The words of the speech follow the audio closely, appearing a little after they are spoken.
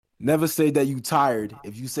Never say that you tired.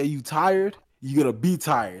 If you say you tired, you're gonna be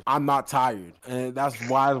tired. I'm not tired, and that's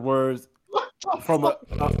wise words from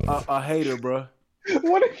a hater, bro.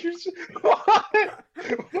 What are you? What?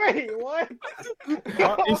 Wait, what?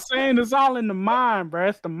 It's saying it's all in the mind, bro.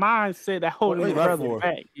 It's the mindset that holding your brother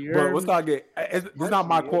back. You But heard let's me? not get. This is not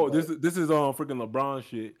my quote. This is on freaking LeBron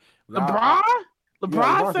shit. LeBron?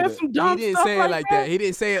 LeBron said said some He dumb didn't stuff say it like that. that. He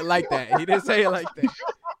didn't say it like that. He didn't say it like that.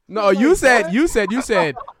 No, you said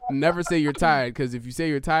never say you're tired, because if you say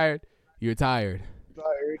you're tired, you're tired.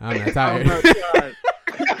 I'm not tired.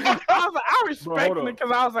 I respected it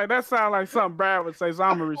because I was like, that sounds like something Brad would say, so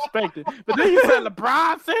I'm gonna respect it. But then you said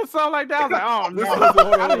LeBron said something like that. I was like, oh no,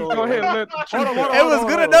 I need to go ahead and let the truth out. It was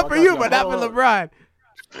good enough for you, but not for LeBron.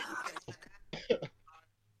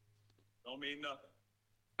 Don't mean nothing.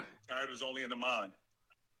 Tired is only in the mind.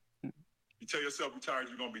 You tell yourself you're tired,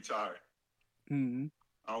 you're gonna be tired. Mm-hmm.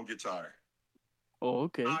 I don't get tired. Oh,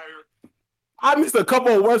 okay. Tired. I missed a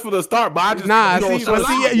couple of words for the start, but I just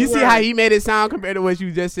You see how he made it sound compared to what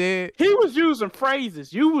you just said. He was using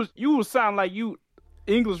phrases. You was sound like you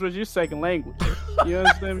English was your second language. You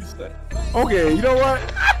understand what I'm saying? Okay, you know what?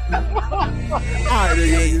 All right,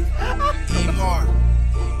 niggas.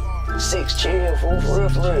 6 chill, fool, for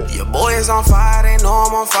real. Your boy is on fire, they know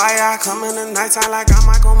I'm on fire. I come in the nighttime like I'm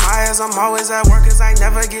Michael Myers. I'm always at work cause I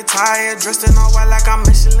never get tired. Dressed in all white like I'm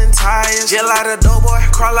Michelin tires. Jill out a dough boy,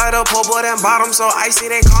 crawl out a po' boy, then bottom so icy,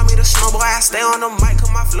 they call me the snowboy. I stay on the mic cause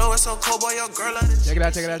my flow is so cold, boy, your girl of the Check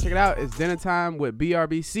it out. It's dinner time with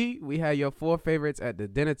BRBC. We had your 4 favorites at the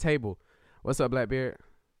dinner table. What's up, Blackbeard?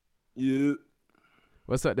 Yeah.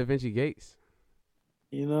 What's up, Da Vinci Gates?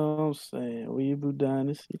 You know what I'm saying? Weeaboo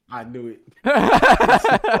Dynasty. I knew it.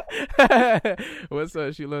 What's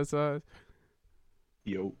up, Sheila Sauce?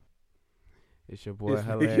 Yo. It's your boy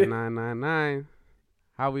Hella at 999.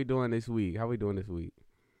 How we doing this week? We doing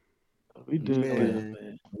Man.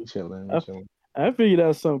 man. We chilling. I figured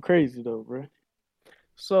out something crazy though, bro.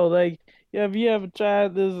 So like, have you ever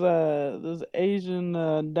tried this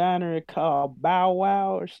Asian diner called Bow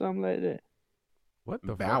Wow or something like that? What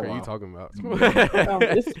the Bow fuck are Wow. you talking about?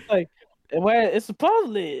 It's like, well, it's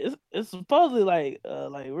supposedly like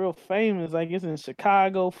real famous. Like it's in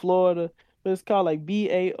Chicago, Florida, but it's called like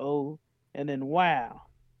BAO and then Wow,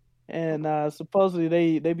 and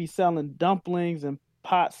supposedly they be selling dumplings and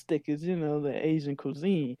pot stickers, you know, the Asian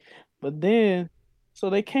cuisine. But then,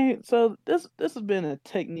 so this has been a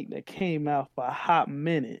technique that came out for a hot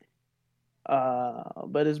minute.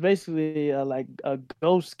 But it's basically like a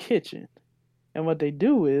ghost kitchen. And what they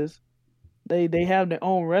do is they have their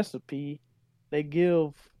own recipe. They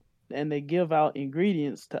give out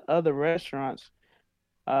ingredients to other restaurants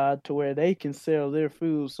to where they can sell their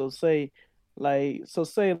food. So say like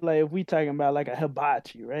if we talking about like a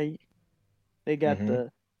hibachi, right? They got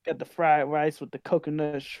the fried rice with the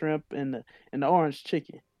coconut shrimp and the orange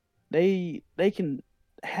chicken. They can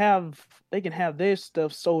have their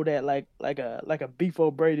stuff sold at like a Beef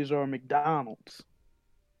O'Brady's or a McDonald's.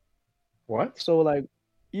 What? So like,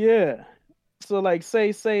 yeah. So like,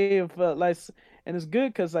 say if and it's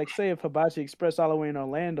good because like, say if Hibachi Express all the way in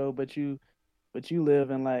Orlando, but you live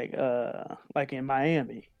in like in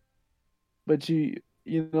Miami, but you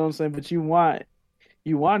know what I'm saying, but you want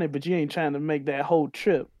it, but you ain't trying to make that whole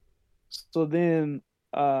trip. So then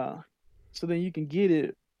you can get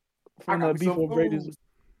it from Beef O'Brady's.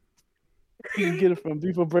 You can get it from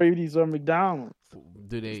Beef O'Brady's or McDonald's.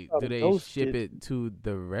 Do they ship it to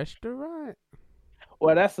the restaurant?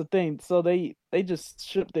 Well, that's the thing. So they just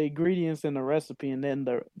ship the ingredients and the recipe, and then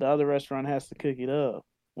the other restaurant has to cook it up.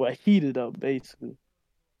 Well, heat it up, basically.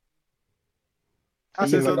 I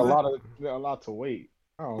seems like a lot to wait.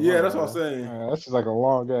 I don't know, That's what I'm saying. That's just like a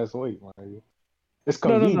long ass wait, man. It's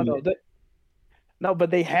convenient. No, but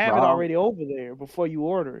they have it already over there before you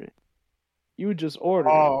order it. You would just order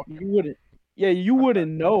it. You wouldn't. Yeah, you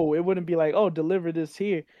wouldn't know. It wouldn't be like, oh, deliver this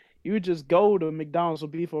here. You would just go to McDonald's or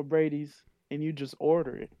Beef O'Brady's and you just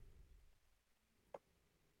order it.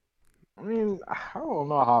 I mean, I don't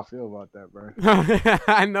know how I feel about that, bro.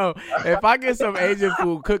 I know. If I get some Asian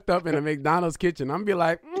food cooked up in a McDonald's kitchen, I'm be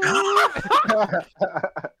like,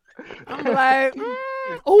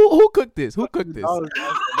 who cooked this? Who cooked this? I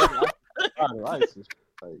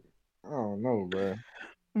don't know, bro.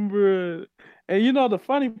 Bruh. And you know the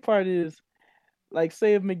funny part is, like,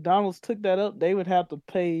 say if McDonald's took that up, they would have to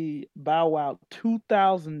pay Bow Wow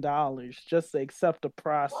 $2,000 just to accept the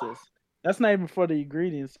process. That's not even for the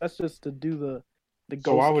ingredients. That's just to do the ghost.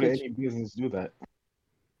 So why would kitchen. any business do that?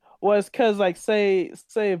 Well, it's because like say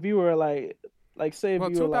if you were like say if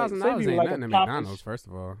you were like $2,000 ain't nothing at McDonald's, first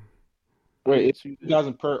of all. Wait, get you it's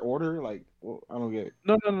 2,000 per order? Like, well, I don't get it.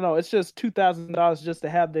 No. It's just $2,000 just to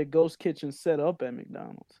have their ghost kitchen set up at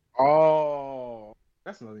McDonald's. Oh,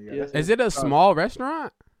 that's another. Yeah, Yeah. that's Is it a small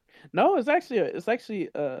restaurant? No, it's actually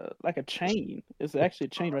like a chain. It's actually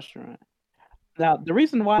a chain restaurant. Now, the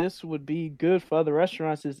reason why this would be good for other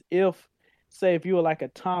restaurants is if, say, if you were like a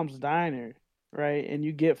Tom's Diner, right, and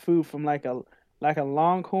you get food from like a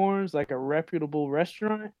Longhorns, like a reputable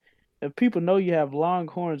restaurant, if people know you have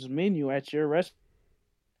Longhorns menu at your restaurant,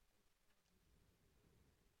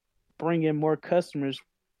 bring in more customers.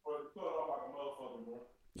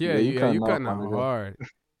 Yeah, you you cutting cutting off, out my nigga. hard.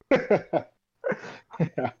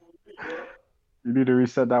 You need to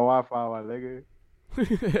reset that Wi-Fi, my nigga.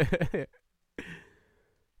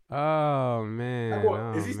 Oh man.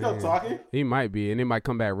 Oh, Is he still man. talking? He might be, and it might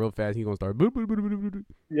come back real fast. He's gonna start. Boop, boop, boop, boop, boop, boop.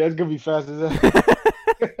 Yeah, it's gonna be fast as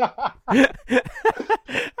that.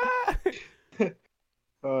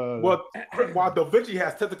 Well, while Da Vinci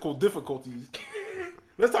has technical difficulties,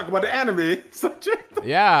 let's talk about the anime subject.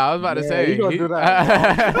 Yeah, I was about to say. you gonna he- do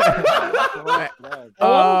that.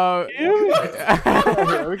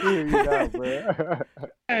 We can hear you now, bro.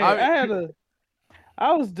 Hey,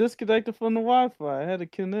 I was disconnected from the Wi-Fi. I had to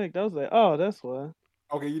connect. I was like, oh, that's why.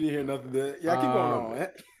 Okay, you didn't hear nothing there. Yeah, keep going on, man.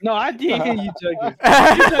 No, I did hear you joking. You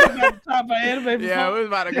talking about the top of anime before? Yeah, we was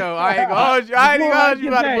about to go. I ain't gonna hold you. I ain't gonna hold you.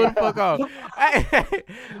 About to go the fuck off. Hey,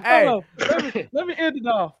 Hold on. Let me end it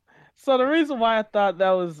off. So the reason why I thought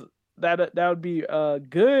that would be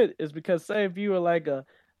good is because, say, if you were like a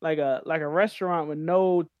restaurant with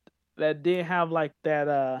that didn't have like that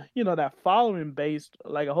that following base,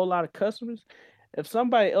 like a whole lot of customers, if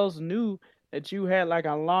somebody else knew that you had like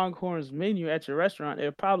a Longhorns menu at your restaurant,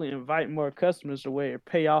 they'd probably invite more customers to where it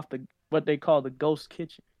pay off what they call the ghost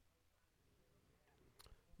kitchen.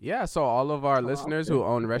 yeah. So all of our listeners who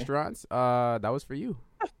own restaurants, that was for you.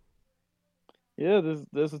 Yeah,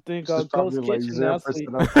 there's a thing This is called ghost probably like kitchen now.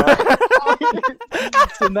 0%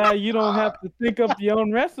 So now you don't have to think up your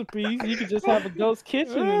own recipes. You can just have a ghost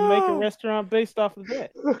kitchen and make a restaurant based off of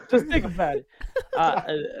that. Just think about it.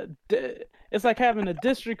 It's like having a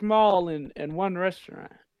district mall in one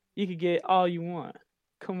restaurant. You could get all you want.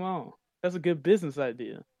 Come on. That's a good business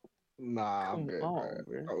idea. Nah, I'm Come good, on,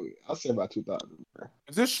 bro. bro. I'll say about 2,000, bro.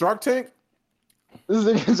 Is this Shark Tank? This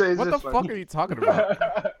nigga say it's What the just fuck funny. are you talking about?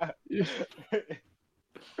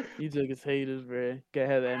 You took his haters, bro. Gotta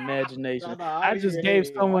have that imagination. Nah, I ain't just even gave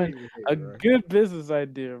hating. I someone ain't even hating, a bro. good business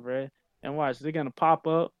idea, bro. And watch, they're gonna pop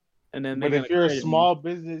up, and then But they're if you're a credit me, small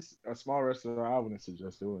business, a small restaurant, I wouldn't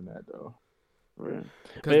suggest doing that though. bro.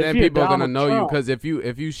 Because But then if you're people are gonna Donald know you. Trump- Because if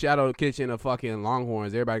you shadow the kitchen of fucking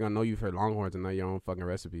Longhorns, everybody gonna know you for Longhorns and know your own fucking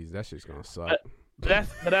recipes. That shit's gonna suck. But that's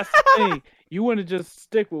the thing. You wouldn't just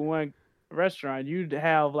stick with one restaurant. You'd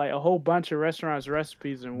have like a whole bunch of restaurants'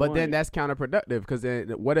 recipes in But one. then that's counterproductive because then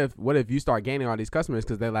what if you start gaining all these customers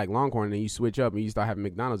because they like Longhorn and you switch up and you start having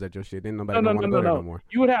McDonald's at your shit? Then nobody don't want to go there no more.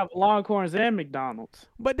 You would have Longhorns and McDonald's.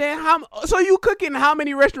 But then so you cooking how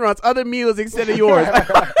many restaurants other meals instead of yours?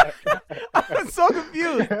 I'm so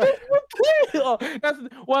confused.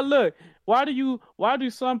 Well, look. Why do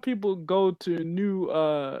some people go to new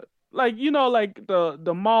like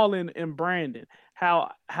the mall in Brandon?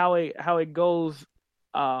 How it goes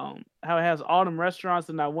how it has all them restaurants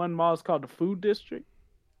in that one mall is called the Food District.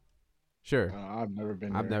 Sure. I've never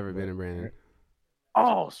been. I've there, never been in Brandon.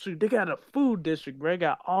 Oh shoot, they got a Food District, bro. They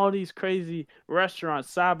got all these crazy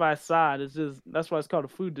restaurants side by side. That's why it's called a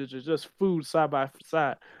Food District. It's just food side by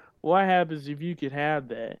side. What happens if you could have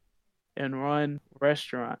that and run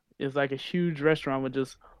restaurant? It's like a huge restaurant with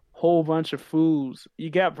just whole bunch of foods.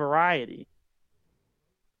 You got variety.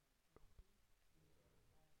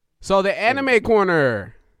 So the anime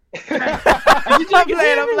corner. I'm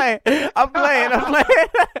playing.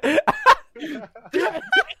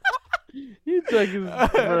 You took his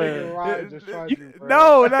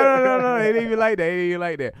No. It ain't even like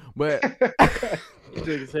that. But you took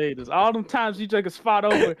his haters. All them times you took a spot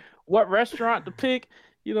over what restaurant to pick.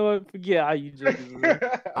 You know what? Forget how you took his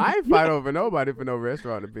I ain't fight over nobody for no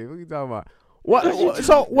restaurant to pick. What you talking about? What?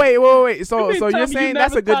 So wait. So you're saying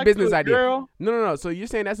that's a good business idea? Girl? No. So you're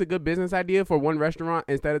saying that's a good business idea for one restaurant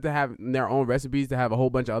instead of to have their own recipes to have a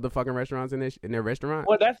whole bunch of other fucking restaurants in their restaurant?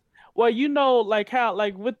 With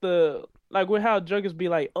how juggers be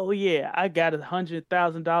like, oh yeah, I got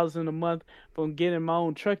 $100,000 in a month from getting my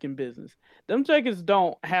own trucking business. Them juggers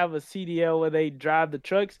don't have a CDL where they drive the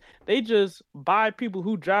trucks. They just buy people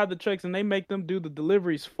who drive the trucks and they make them do the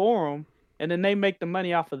deliveries for them, and then they make the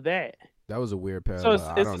money off of that. That was a weird parallel.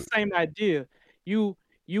 So it's the same idea. You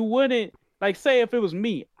wouldn't, like, say if it was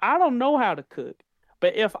me, I don't know how to cook,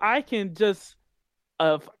 but if I can just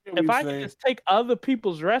if I could just take other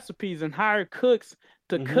people's recipes and hire cooks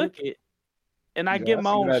to cook it, and I get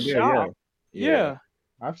my own shop. Yeah.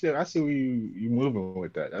 I see where you moving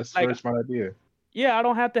with that. That's a Like- very smart idea. Yeah, I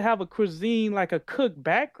don't have to have a cuisine like a cook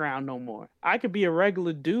background no more. I could be a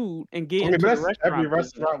regular dude and get Okay, into but the that's restaurant. every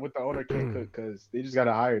business. restaurant with the owner can't cook because they just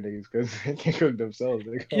gotta hire niggas because they can't cook themselves.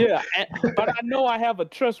 Yeah, but I know I have a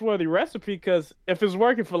trustworthy recipe because if it's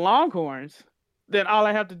working for Longhorns, then all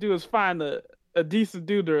I have to do is find a decent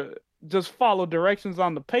dude to just follow directions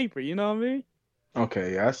on the paper. You know what I mean?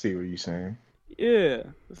 Okay, yeah, I see what you're saying. Yeah.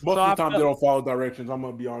 Most of the time, they don't follow directions. I'm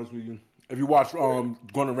gonna be honest with you. If you watch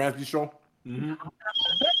Gordon Ramsay show,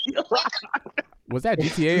 Was that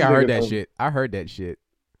GTA? I heard that shit. I heard that shit.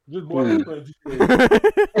 just boy, GTA.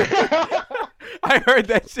 I heard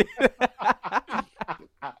that shit.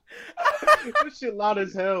 This shit loud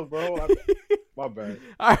as hell, bro. My bad.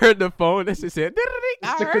 I heard the phone. That shit said. It's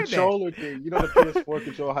I the heard controller thing. You know the PS4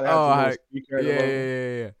 controller. How they have Oh, the I- little speaker at the logo?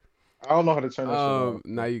 Yeah. I don't know how to turn that shit off.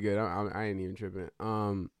 Nah, you good. I ain't even tripping.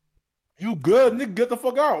 You good, nigga? Get the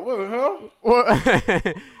fuck out. What the hell?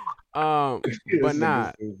 But This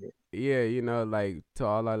nah, nigga's stupid. yeah, you know, like to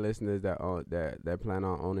all our listeners that plan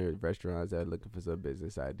on owning restaurants that are looking for some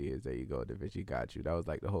business ideas, there you go. Da Vinci got you. That was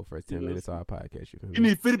like the whole first 10 minutes of our podcast. You feel me? You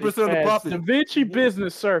need 50% of the Da profit. Vinci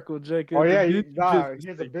Business Circle, Jacob. Oh yeah, Da Vinci Business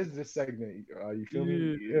here's a Circle. business segment. You feel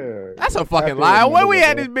me? Yeah. That's a fucking After lie. this Where we motherfucker.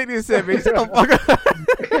 at this business segment? Shut the fuck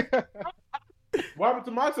up. What happened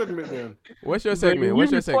to my segment then? What's your Baby, segment? we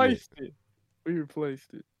What's your segment? replaced it. We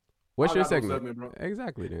replaced it. What's I your got no segment? segment, bro.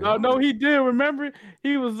 Exactly. Then. No, he did. Remember,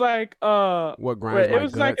 he was like, What where grinds it my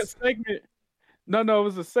was like a guts? segment. No, it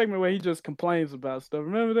was a segment where he just complains about stuff.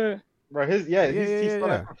 Remember that? Bro, he's Yeah.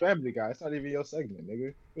 starting from Family Guy. It's not even your segment,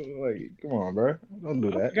 nigga. Like, come on, bro. Don't do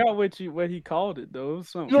I that. forgot what he called it though. It was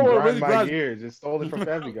something. You know what Grind really my grinds- gears. Just stole it from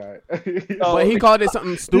Family Guy. But he called it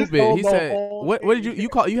something stupid. told He the said, whole "What did thing. you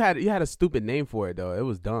call? You had a stupid name for it though. It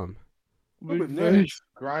was dumb." Big Yeah. face.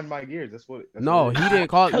 Grind my gears. That's what. That's No, what he it is. didn't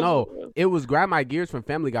call it. No, it was Grind My Gears from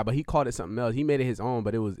Family Guy, but he called it something else. He made it his own,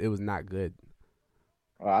 but it was not good.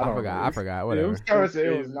 Oh, I don't forgot. know. I forgot. It Whatever. was I would say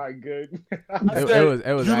it was not good.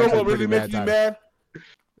 It was You know actually what really pretty makes bad. me mad?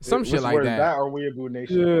 Some shit What's like worse, that. or Weeaboo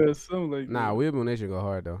Nation. Yeah, something like Nah, that. Weeaboo Nation go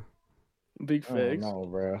hard though. Big I don't facts. know,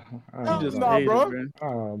 bro. I You don't just know. Nah, hater, bro. bro. I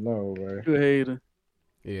don't know, bro. You a hater.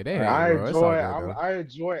 Yeah, they hate I it, bro. It's all enjoy, good, though. I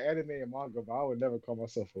enjoy anime and manga, but I would never call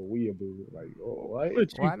myself a weeaboo. Like, oh, what?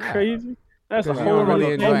 What, Why you not? crazy? That's a Because you whole don't really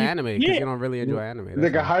other- enjoy Oh, anime. Because yeah. you don't really enjoy anime. that's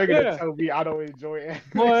Nigga, why. how you gonna Yeah. tell me I don't enjoy anime?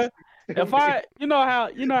 Boy, if I, you know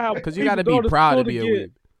how, Because you people got to go be proud to school be a get-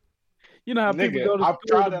 weeb. You know how people Nigga, go to I'm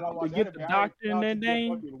school proud that I to watch get anime. the I'm doctor in proud their to be a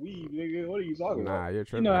name. fucking weeb, nigga. What are you talking Nah, about? you're You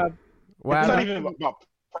tripping. know how What It's not happened? even about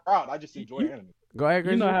proud. I just enjoy anime. Go ahead,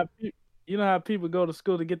 you know Christian. how people go to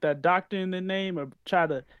school to get that doctor in their name, or try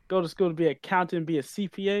to go to school to be an accountant, be a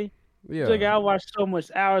CPA. Jigga, Yeah. I watched so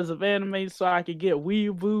much hours of anime so I could get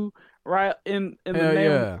Weeaboo right in the Hell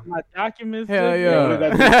name yeah. of my documents. Hell jigga. yeah. What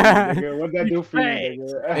did that do for you, nigga? What that do for you,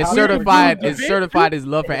 Facts. nigga? It's How- certified. you It's do certified his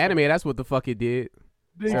love for anime. That's what the fuck it did.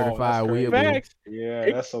 Big Certified crazy. weeaboo. facts.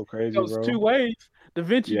 Yeah, that's so crazy, Goes bro. two ways. Da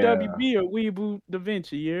Vinci Yeah. WB or Weeaboo Da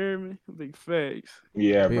Vinci. You hear me? Big facts.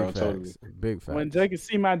 Yeah, Big bro, facts. totally. Big facts. When they could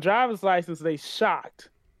see my driver's license, they shocked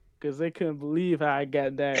because they couldn't believe how I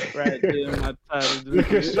got that right there in my title.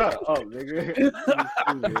 Nigga, shut up,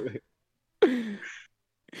 nigga.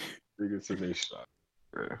 Nigga said they shot.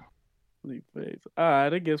 Yeah. Big facts. All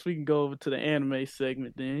right, I guess we can go over to the anime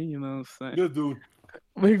segment then. You know what I'm saying? Good dude.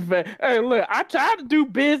 Big fact. Hey, look, I tried to do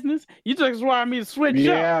business. You just wanted me to switch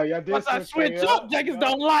up. Yeah, did. Once I switch up, Jackets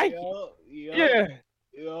don't like it. Yeah.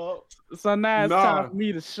 Yeah. So now it's Nah. time for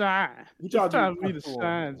me to shine. You It's try to time do- for me to Talk to him.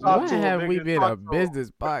 shine. Talk Why to him, have we nigga. been Talk a to him.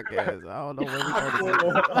 business podcast? I don't know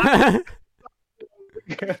where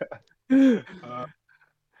we started.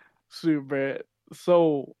 Shoot, bro.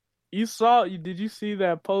 So did you see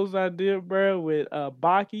that post I did, bro, with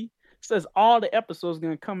Baki? It says all the episodes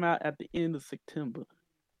gonna come out at the end of September.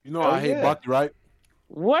 You know Oh, I hate yeah. Baki, right?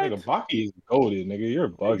 What? Nigga, Baki is golden, nigga. You're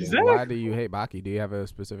bugging. Exactly. Why do you hate Baki? Do you have a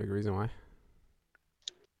specific reason why?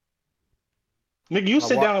 Nigga, you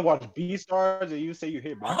sit wa- down and watch B-Stars and you say you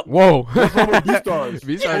hate Baki? Whoa. What's wrong with Beastars?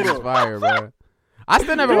 Beastars is fire, bro. I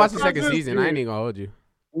still never watched the Beastars second is season. I ain't good. even gonna hold you.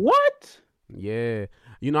 What? Yeah.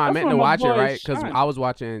 You know, I That's meant when to my watch it, boy right? Because shine. I was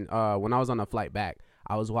watching, when I was on the flight back,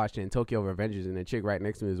 I was watching Tokyo Revengers, and the chick right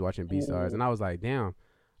next to me was watching Beastars. And I was like, damn.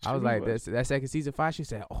 I was like, that second season 5, she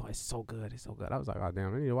said, oh, it's so good. It's so good. I was like, oh,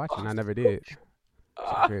 damn, I need to watch it. And I never did. Shit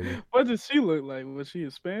crazy. What did she look like? Was she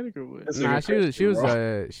Hispanic or what? This Nah, nigga she was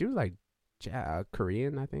crazy, like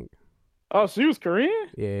Korean, I think. Oh, she was Korean?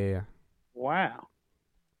 Yeah. Wow.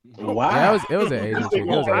 Wow. Yeah, it was an Asian chick. It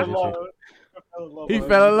was an Asian chick. He He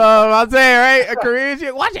fell in love. I'm saying, right? A Korean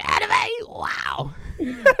chick. Watch anime. Wow.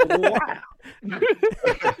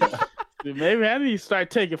 Dude, maybe I need to start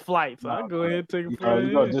taking flights. I'll go ahead and take a flight.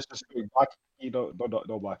 You know, disrespect.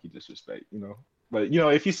 Don't block you disrespect. You know, but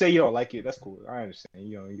if you say you don't like it, that's cool. I understand.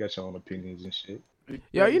 You got your own opinions and shit.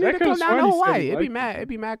 Yo, you need That to come could've down to sworn he said Hawaii. he It'd be liked mad. It'd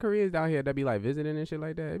be mad Koreans down here that be like visiting and shit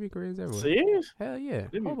like that. It'd be Koreans everywhere. Serious? Hell yeah, It'd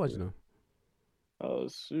a be whole bunch of them. Oh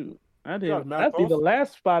shoot. I got didn't. Matt That'd be the Coast?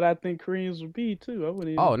 last spot I think Koreans would be too. I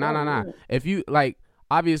wouldn't. Oh, even no. thought of If you like,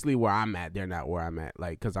 obviously where I'm at, they're not where I'm at.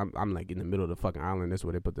 Like, cause I'm like in the middle of the fucking island. That's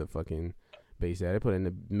where they put the fucking base at. They put it in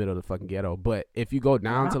the middle of the fucking ghetto. But if you go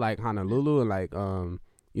down to like Honolulu and like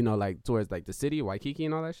like towards like the city, Waikiki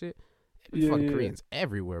and all that shit, Yeah, fucking yeah. Koreans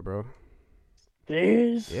everywhere, bro.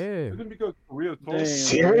 There's. Yeah, Isn't it because Korea's Damn. close?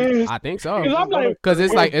 Serious? I think so. Cause I'm like, Cause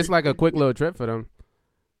it's like a quick little trip for them.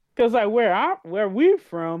 cause like where we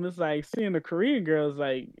from, it's like seeing a Korean girl is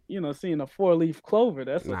like seeing a 4-leaf clover.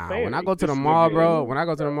 That's a Nah, fairy. when I go to the This mall, nigga- bro. When I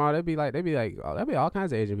go to the mall, they be like, oh, there be all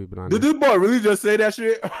kinds of Asian people down Did there. this boy really just say that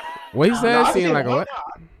shit? What he said? I've Seeing seen like a one- what?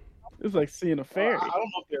 It's like seeing a fairy. I don't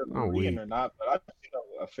know if they're Oh, Korean weak. or not, but I've seen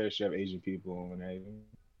a fair share of Asian people and everything.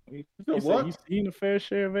 You What? said you seen a fair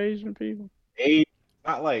share of Asian people?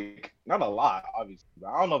 Not a lot, obviously. But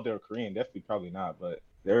I don't know if they're Korean. Definitely, probably not. But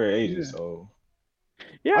they're Asian, Yeah. so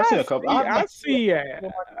Yeah, I've seen a couple. I see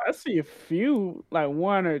a few, like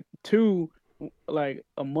 1 or 2, like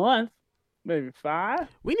a month, maybe 5.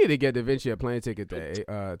 We need to get Da Vinci a plane ticket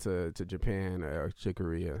to Japan or to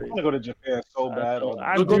Korea. I want to go to Japan so bad.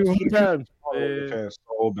 I Go do. to Japan. I wanna go to Japan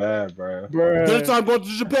so bad, bro. This Bruh. time going to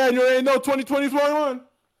Japan, you ain't know 2021.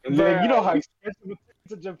 And then you know how expensive the ticket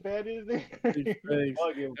to Japan is. Thanks.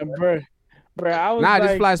 Bugging, And bro. bruh, I was Nah, like,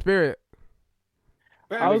 just fly Spirit.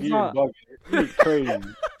 I was You're not- bugging. You're crazy.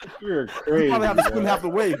 You're crazy. You probably have to swim bro. half the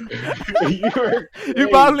way. You're You crazy,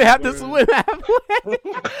 probably have to bro. swim halfway.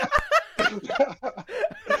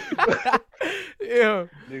 Yeah,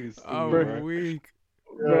 Niggas stupid, I'm bro. weak.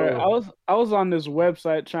 bruh, I was on this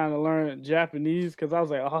website trying to learn Japanese because I was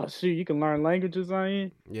like, oh shoot, you can learn languages on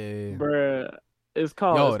here, Yeah. bruh. It's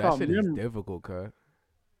called, Yo, it's that called shit is difficult, cuz.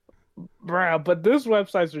 bruh. But this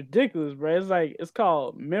website's ridiculous, bruh. It's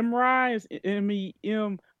called Memrise,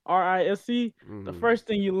 MEMRISE. The first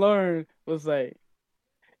thing you learn was like,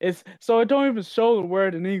 it don't even show the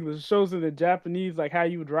word in English. It shows it in Japanese, like how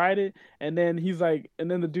you would write it. And then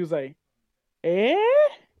the dude's like, eh?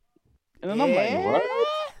 And then I'm like, what?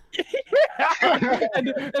 and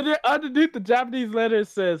then underneath the Japanese letter it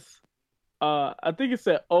says, I think it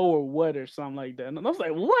said "oh" or "what" or something like that. And I was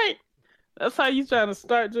like, what? That's how you trying to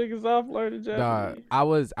start niggas off learning Japanese? I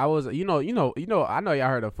was, I know y'all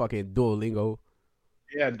heard of fucking Duolingo.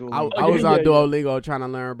 Yeah, dude. I Oh, was yeah, on yeah. Duolingo trying to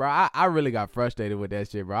learn, bro. I really got frustrated with that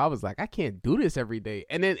shit, bro. I was like, I can't do this every day,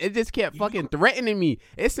 and then it just kept fucking threatening me.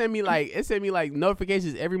 It sent me like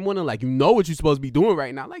notifications every morning, like, you know what you're supposed to be doing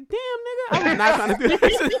right now. Like, damn, nigga, I was not trying to do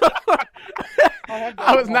that shit no more.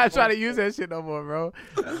 I was not trying to use that shit no more, bro.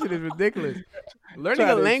 That shit is ridiculous. Learning a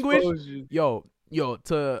Trying to language, expose you. yo,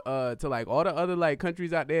 to like all the other like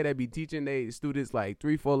countries out there that be teaching their students like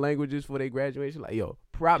 3-4 languages for their graduation, like, yo,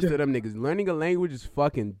 props to them niggas. Learning a language is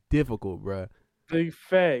fucking difficult, bruh. Big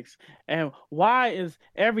facts. And why is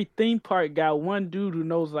every theme park got one dude who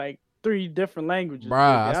knows like 3 different languages? Bruh,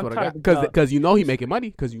 nigga? that's I'm what I got. talking about- Cause you know he making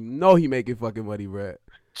money. Cause you know he making fucking money, bruh.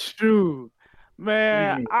 True,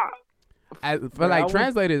 man. For like I would-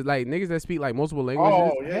 translators, like niggas that speak like multiple languages,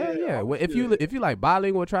 Oh, yeah, hell yeah. yeah. Well, if you like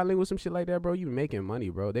bilingual, trilingual, some shit like that, bro, you making money,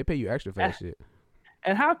 bro. They pay you extra for that shit.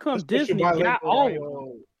 And how come Let's put your Disney got bilingual all on of your-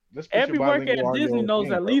 them? let's put your Every worker bilingual at on Disney your knows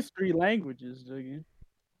thing, at bro. least 3 languages, nigga.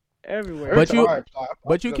 Everywhere. But you- Alright, I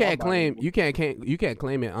But you said can't I'm claim bilingual. you can't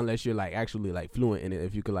claim it unless you're like actually like fluent in it.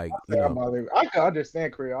 If you could like, I you said I'm know, bilingual. I can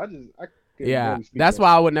understand Korean. I couldn't yeah. barely speak That's that.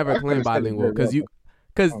 why I would never I claim couldn't say it bilingual, very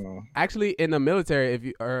because I don't know. actually in the military, if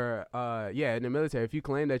you in the military, if you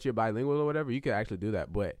claim that you're bilingual or whatever, you can actually do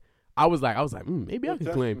that. But I was like, maybe I can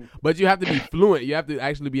claim, but you have to be fluent. You have to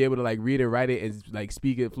actually be able to like read it, write it, and like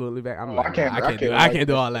speak it fluently back. I'm like, I can't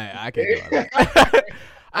do all that. I can't do all that.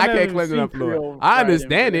 I never can't even claim that I'm seen fluent. Creole I writing,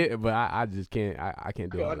 understand bro. it, but I just can't. I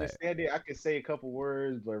can't I do can all that. understand it. I can say a couple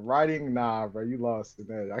words, but writing, nah, bro. You lost in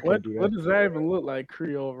that. I can't What do that. what does that even look like?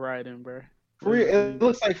 Creole writing, bro. Korean, it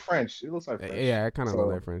looks like French. It looks like French. Yeah, it kind of So,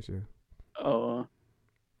 look like French. Yeah. Oh,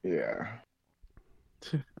 Yeah.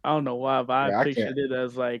 I don't know why, but Yeah, I I pictured it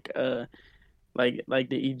as like the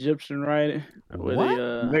Egyptian writing. Where What?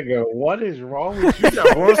 Nigga, what is wrong with you? You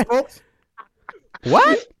got horoscopes?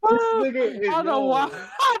 What? This nigga is I don't know yo. why.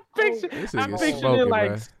 I This pictured nigga it smoking,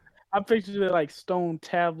 like bruh. I pictured it like stone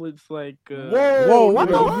tablets, like. Whoa! What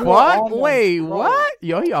the fuck? Wait, what?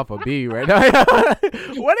 Yo, he off a B right now.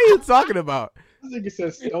 What are you talking about? This nigga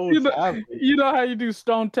said stone tablets. You know how you do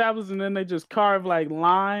stone tablets and then they just carve like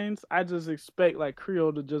lines? I just expect like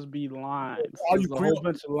Creole to just be lines. Are you a Creole? whole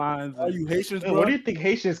bunch of lines. Are you Haitians, bro? Where do you think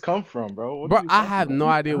Haitians come from, bro? Bro, I have no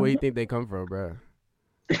idea where you think they come from, bro.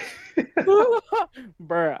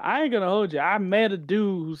 Bro, I ain't gonna hold you. I met a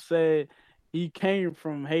dude who said he came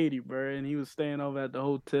from Haiti, bro, and he was staying over at the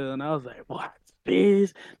hotel, and I was like, "What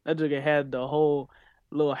this?" That nigga had the whole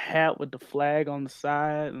little hat with the flag on the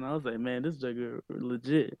side, and I was like, "Man, this nigga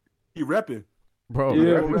legit." He repping. Bro,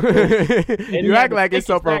 Yeah. you act like it's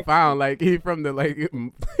so profound. Like he from the like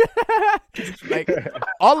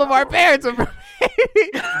all of our parents are from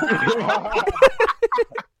Haiti.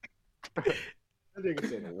 That nigga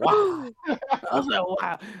said, wow. I was like,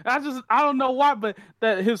 wow. I don't know why, but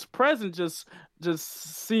that his presence just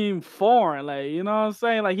seemed foreign. Like, you know what I'm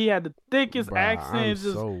saying? Like he had the thickest Bruh, accent. I'm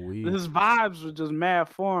Just so weak. his vibes were just mad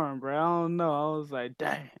foreign, bro. I don't know. I was like,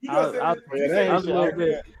 dang. I was a little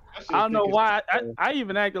bit. I don't know why. I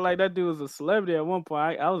even acted like that dude was a celebrity at one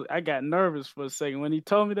point. I got nervous for a second when he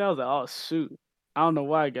told me that. I was like, oh shoot. I don't know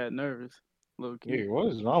why I got nervous. Yeah, what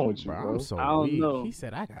is wrong with you, Bro, bro? I'm so I don't weak. know. He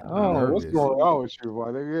said I got Oh, nervous. what's going on with you, boy?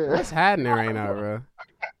 Nigga? What's happening right now, bro?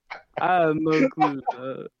 I have no clue.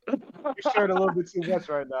 You shared a little bit too much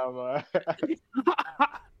right now, man.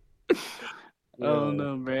 I don't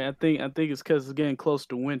know, man. I think it's because it's getting close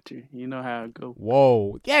to winter. You know how it goes.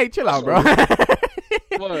 Whoa. Yeah, chill out, bro.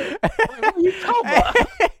 What are you talking about?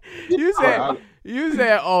 You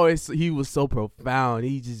said, oh, he was so profound.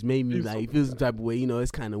 He just made me like feel some type of way. You know, it's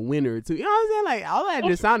kind of winter too. You know what I'm saying? Like all that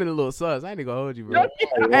just sounded a little sus. I ain't gonna hold you, bro.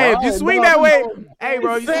 Hey, if you swing that way, hey,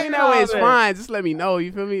 bro, you swing that way, it's fine. Just let me know.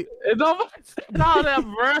 You feel me? Nobody said all that,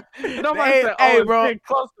 bro. Nobody Hey, said, hey, it's bro. getting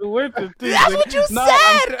close to winter too. That's what you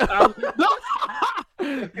said.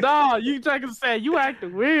 No, you trying to say you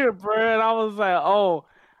acting weird, bro. And I was like, oh.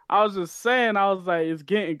 I was just saying, I was like, it's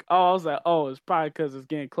probably because it's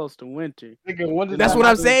getting close to winter. That's what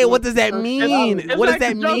I'm saying. What does that mean? It's What does like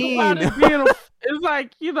that the joke mean? about it being it's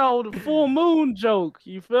like, you know, the full moon joke.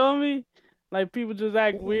 You feel me? Like people just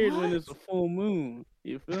act weird when it's a full moon.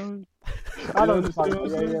 You feel me? I don't understand.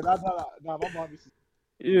 My mom used to.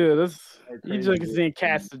 Yeah, that's Crazy, you just dude. didn't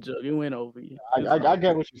catch the joke. It went over you. I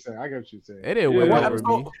get what you're saying. It didn't went What over me.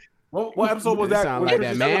 episode? What episode was It that? sound when like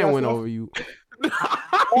Christian that said man that went stuff? over you.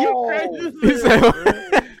 You crazy You as said hell, what?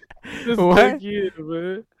 man. This What? kid,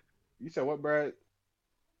 man. You said what, Brad?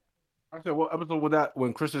 I said, what episode was that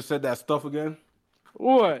when Christian said that stuff again?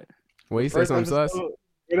 What? Well, he said something sus.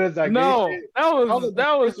 What is that? No, gay shit?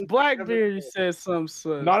 that was Blackbeard. He said something.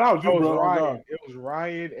 Son. No, that was It you, was bro. Ryan. It was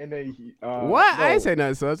Ryan, and then he. What? I no. ain't say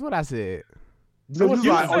nothing sus. What I said? No,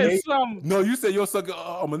 You like, said oh, something. no, you said you're sucking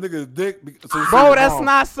on a nigga's dick. So you Bro, said that's wrong.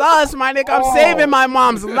 not sus, my nigga. I'm saving my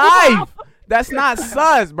mom's life. That's not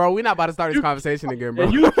sus, bro. We not about to start this conversation again, bro.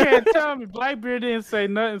 And you can't tell me Blackbeard didn't say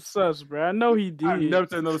nothing sus, bro. I know he did. I never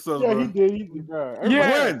said no stuff, Yeah, bro. he did. He did, bro.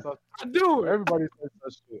 Yeah. I do. Everybody said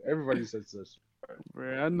such shit. Everybody said such shit.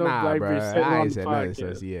 Bro, I know Nah, Blackbeard bro. said it I on ain't the said nothing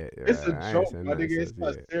podcast. sus yet. It's I a ain't joke, said my nothing nigga. It's sus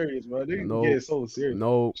not yet. serious, bro. Nigga Nope. get so serious.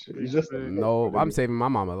 Nope. It's just No, I'm saving my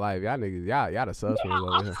mama life. Y'all niggas, y'all the sus ones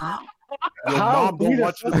over here. Your How mom don't we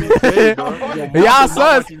want you the to be gay, bro. Your mom Y'all does not sus.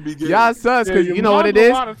 want you to be gay. Y'all sus, Yeah, cause your you know what it mama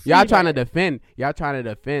is. wanna see Y'all trying to that. defend. Y'all trying to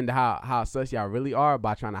defend how sus y'all really are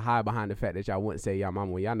by trying to hide behind the fact that y'all wouldn't say y'all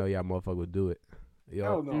mama when y'all know y'all motherfucker would do it.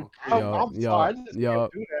 Hell no. I'm sorry. I just yo,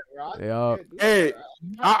 can't do that, bro. I yo. can't do Hey,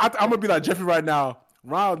 that. I'm gonna be like Jeffrey right now.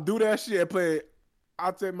 Ron, do that shit and play.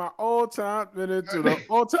 I'll take my old time minute to the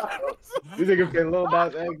old time. You nigga get Lil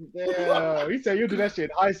Nas X. Yeah, he said you do that shit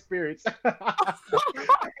in high spirits.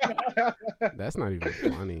 That's not even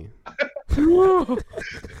funny.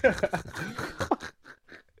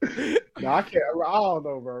 No, I can't. I don't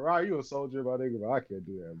know, bro. Ryan, you a soldier, my nigga, but I can't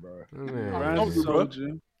do that, bro. Man. Ryan's a soldier.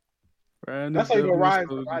 Ryan That's is how you go definitely a Ryan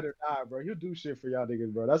soldier. ride or die, bro. He'll do shit for y'all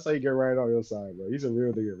niggas, bro. That's how you get Ryan on your side, bro. He's a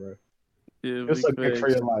real nigga, bro. Yeah, He'll big suck dick for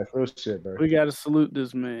facts. your life. Real shit, bro. We gotta salute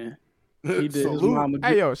this man. He did. His Salute. mama.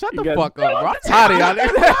 Hey yo, shut You the got- fuck up, bro. I'm tired of y'all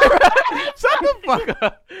niggas. Shut the fuck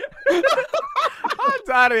up. I'm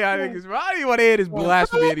tired of y'all niggas, bro. I don't even want to hear this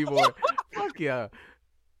blasphemy anymore. Fuck y'all.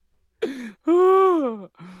 Oh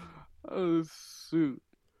shoot.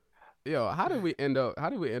 Yo, how did we end up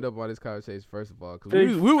on this conversation first of all? Because Big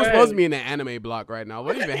we were supposed to facts. be in the anime block right now.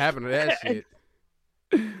 What even happened to that shit?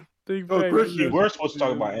 Big Oh, facts. Christian. We're supposed to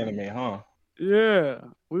talk about anime, huh? Yeah,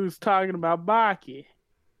 we was talking about Baki.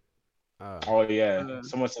 Oh yeah.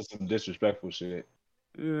 Someone said some disrespectful shit.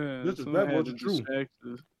 Yeah, This is someone that had was to true. distract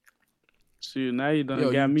us. Shoot, now you done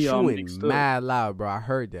Yo, got you me all chewing mixed up. mad loud, bro. I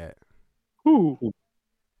heard that. Who?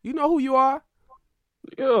 You know who you are?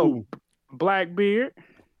 Yo, Blackbeard.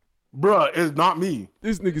 Bruh, it's not me.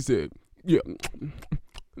 This nigga said, yeah.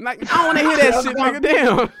 Like, I don't want to hear that shit, nigga.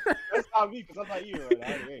 Damn. That's not me, because I'm not eating right now.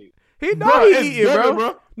 Hey. He know Bruh, he it's eating, better, bro.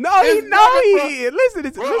 bro. No, he It's know better, he bro. eating.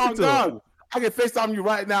 Listen Bro, to on him. God. I can FaceTime you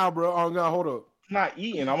right now, bro. On God, hold up. I'm not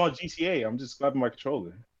eating. I'm on GTA. I'm just grabbing my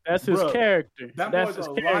controller. That's his Bruh, character. that That's boy's his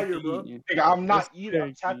a character. liar, bro. eating. Nigga, I'm not That's eating. I'm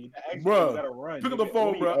crazy. tapping the X. Bruh, You gotta run. Pick up the nigga.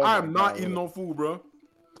 phone, Wait, bro. oh I my am not God, eating bro. no food, bro.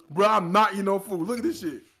 Bro, I'm not eating no food. Look at this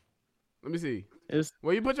shit. Let me see. It's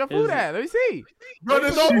Where you put your food at? Let me see. Bro, Where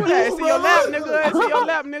you there's put no your food at? It's food, in your bro. lap, nigga. It's in your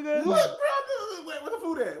lap, nigga. Look, bro. Where the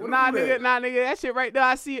food at? Where the Nah, food nigga, at? nah, nigga. That shit right there,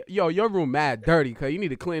 I see it. Yo, your room mad dirty, cuz you need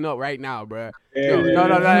to clean up right now, bro. Yeah, Yo, yeah,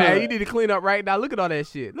 no. yeah. Hey, you need to clean up right now. Look at all that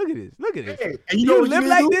shit. Look at this. Look at this. Hey, and you You know what live you need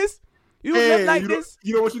like to do? this? You Hey, live like you know- this?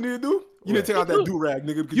 You know what you need to do? You need to take out that do-rag,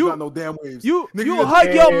 nigga, because you You- got no damn waves. You Nigga, you you-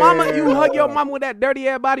 hug your mama. You Yeah. hug your mama with that dirty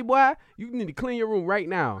ass body, boy. You need to clean your room right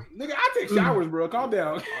now. Nigga, I take showers, bro. Calm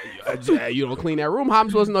down. You don't clean that room. How I'm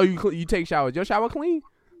supposed to know you take showers? Your shower clean?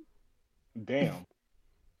 Damn.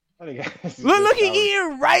 I think this is Look, good he shower.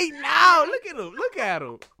 eating right now. Look at him. Look at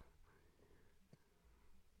him.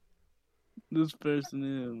 this person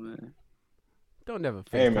is, man. Don't never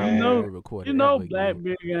Hey, FaceTime man. me You know- and record You it know ever again.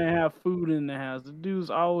 Blackbeard gonna have food in the house. The dude's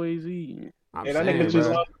always eating. I'm Hey, that saying, nigga just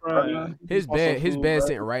bro. Right. His want some bed food, bro.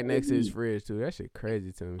 sitting right next to his fridge too. That shit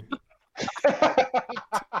crazy to me.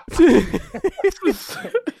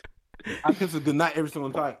 I kiss a good night every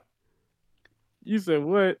single time. You said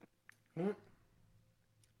what?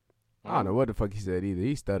 I don't know what the fuck he said either.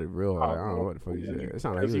 He stuttered real hard. I don't know what the fuck he said. It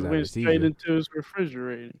sounded like Because he he was went having a straight seizure. into his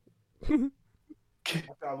refrigerator.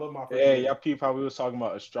 I love my Yeah, y'all people how we was talking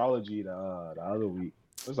about astrology the other week.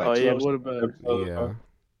 It was like Oh 2 yeah, episodes what about it? ago. Yeah,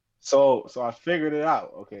 So I figured it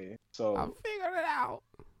out. Okay, I so figured it out.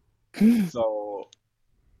 so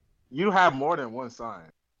you have more than one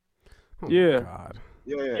sign. Oh Yeah. my God.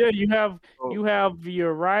 Yeah. Yeah, you have So,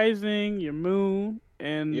 your rising, your moon,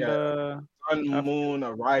 and Yeah. sun, moon,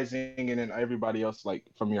 a rising, and then everybody else like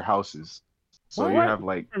from your houses. So you What? have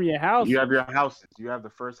like from your house. you have your houses. You have the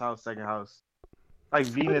first house, second house, like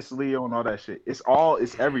Venus, Leo, and all that shit. It's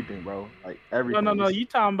everything, bro. Like everything. No. It's- You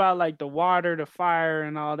talking about like the water, the fire,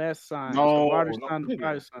 and all that signs. No, the water no, sign, the nigga.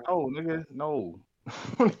 fire sign. No, nigga, no.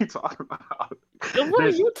 What are you talking about? Then what are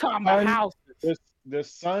There's you talking about? sun, Houses. There's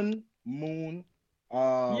sun, moon,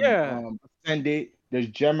 Yeah. ascendant. There's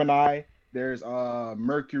Gemini. There's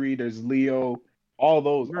Mercury. There's Leo. All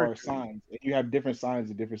those are Mercury. signs. And you have different signs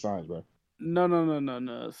and different signs, bro.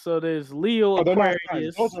 No. So there's Leo, Oh, they're not signs.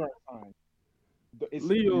 Aquarius. Those are signs. It's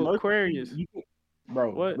Leo, Mercury. Aquarius.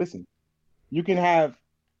 Bro, What? listen. You can have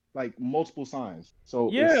like multiple signs. So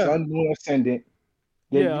it's Yeah. sun, moon, ascendant.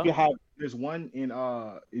 Then Yeah. you can have. There's one in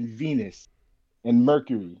Venus and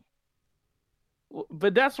Mercury.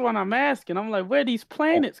 But that's what I'm asking. I'm like, where these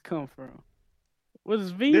planets come from? What is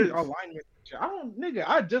There's Venus? alignment.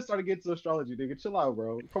 I just started getting to astrology, nigga. Chill out,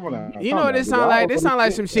 bro. Come on now. You know what this sound like? This sound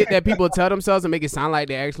like some shit that people tell themselves and make it sound like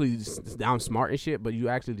they actually down smart and shit, but you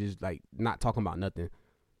actually just like not talking about nothing.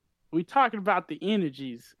 We talking about the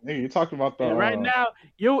energies. Nigga, you're talking about the And right now,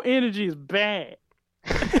 your energy is bad.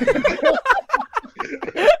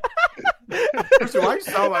 Christian, why you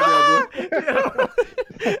sound like that,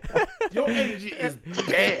 bro? Your energy is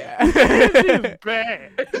bad. Energy is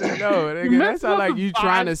bad. No, nigga, that messed sound up like the you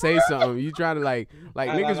trying to vibe. say something. You trying to like Nah,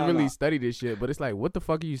 niggas nah, really nah. study this shit, but it's like, what the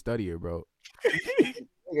fuck are you studying, bro?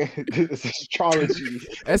 It's astrology.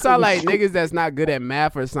 It sound like niggas that's not good at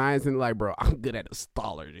math or science and like, bro, I'm good at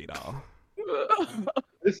astrology, though.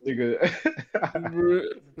 This nigga.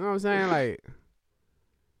 You know what I'm saying? Like,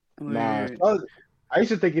 Nah, astrology- I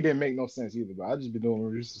used to think it didn't make no sense either, but I just been doing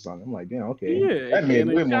research on it. I'm like, damn, okay, Yeah, that made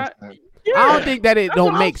and way it more got- sense. I don't think that it That's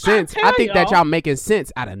don't what make I'm trying sense. to I tell think that y'all. y'all making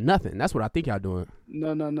sense out of nothing. That's what I think y'all doing.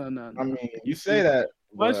 No. I mean, you say that.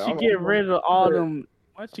 Once but you I'm- get I'm- rid of all them,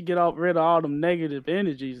 once you get rid of all them negative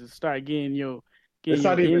energies and start getting your It's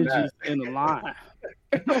not even energies in the line.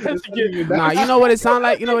 It's Once not you get- even that. Nah, you know what it sound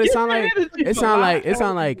like? You know what it sound like? Energy It sound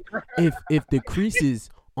like line. if the creases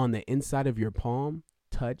on the inside of your palm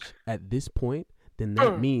touch at this point, then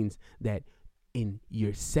that means that in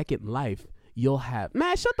your second life you'll have.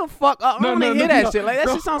 Man, shut the fuck up! I don't want to hear that shit. Like that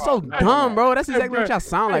shit sounds so dumb, bro. That's exactly what y'all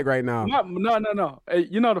sound like right now. No.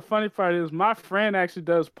 You know the funny part is my friend actually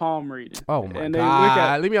does palm reading. Oh my And they look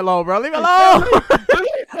god! Leave me alone, bro. Leave me alone.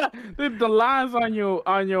 the lines on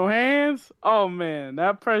your hands. Oh man,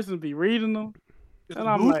 that person be reading them, and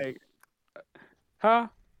I'm like, huh?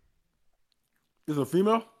 Is it a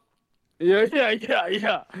female?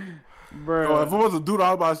 Yeah. Bro. Yo, if it was a dude,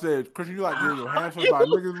 I was about to say, Christian, you like getting your hands held by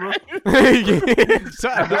niggas, bro?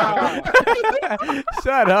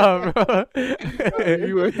 Shut up, bro.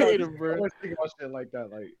 You a hater, bro. I was thinking about shit like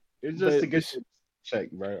that. Like, it's just to get shit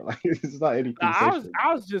checked, bro. Like, it's not anything. I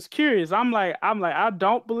was just curious. I'm like, I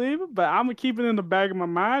don't believe it, but I'm gonna keep it in the back of my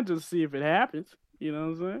mind just to see if it happens. You know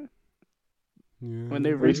what I'm saying? Yeah. When they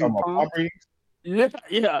Are you talking read about palm readings?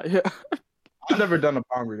 yeah. I've never done a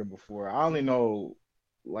palm reading before. I only know,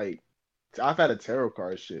 like, I've had a tarot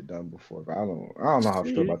card shit done before, but I don't know how I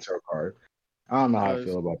feel about tarot card. I don't know how I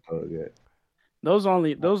feel about those yet. Those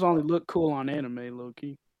only look cool on anime, low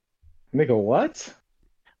key. Nigga, what?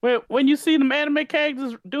 Well, when you see them anime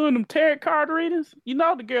characters doing them tarot card readings, you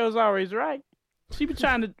know the girl's always right. She be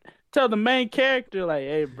trying to tell the main character, like,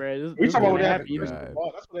 "Hey, bro, We this talking about gonna when they have happen." the crystal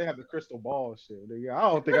ball. That's when they have the crystal ball shit. Nigga. I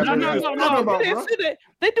don't think I No. know You didn't see that.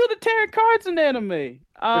 They do the tarot cards in anime.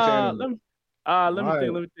 anime?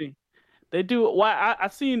 Let me think. They do. Why? I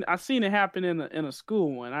seen it happen in a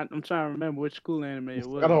school one. I'm trying to remember which school anime it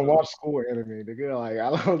was. I don't watch school anime, nigga. Like,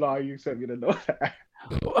 I don't know how you expect me to know that.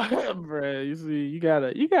 Bruh, you see, you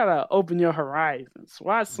gotta open your horizons.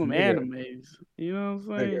 Watch some Nigga. animes. You know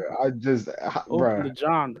what I'm saying? Nigga, I just, Open bruh, the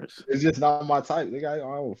genres. it's just not my type. Nigga, I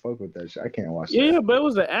don't fuck with that shit. I can't watch that. Yeah, but it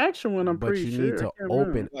was an action one. I'm But pretty you sure. need to I can't open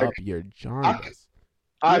remember. up your genres.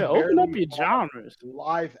 I Yeah, open up barely your genres.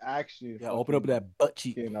 Live action. Yeah, open up that butt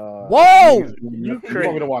cheek. fucking, Whoa! You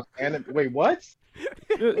want me to watch anime? Wait, what?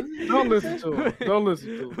 Don't listen to him. Don't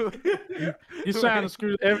listen to him. He's trying to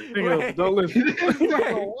screw everything up. Don't listen.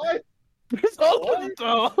 What? Don't listen to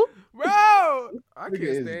him. Bro, I Nigga can't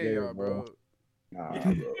is stand gay, y'all, bro. bro. Nah,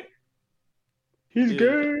 bro. He's Yeah.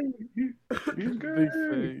 gay. He's Big gay.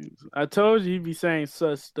 things. I told you he'd be saying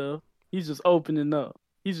such stuff. He's just opening up.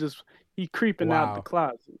 He creeping out Wow. the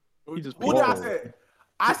closet. He just What did I say?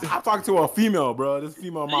 I talked to a female, bro. This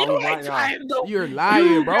female in my room right now. You're lying,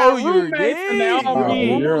 You bro. got You're roommates and they gay. all You're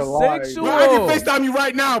mean. You're lying. homosexual. Bro, I can FaceTime you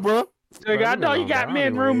right now, bro. Nigga, I know you got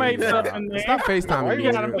men roommates up in there. Stop FaceTiming me.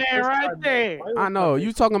 You got a bro. man right there. I know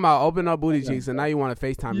you talking about open up booty cheeks, and now you want to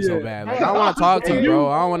FaceTime me so Yeah. bad. Like, I want to talk to you, bro.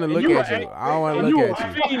 I don't want to look at you. I don't want to And you look a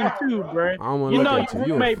at you. fiend too, bro. I don't want to You look know at your you.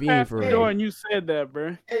 You a roommate fiend passed for the door real. and you said that,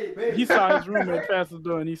 bro. Hey, baby. He saw his roommate pass the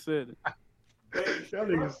door and he said it. That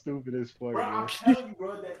nigga's stupid as fuck, Bro, I'm man. telling you,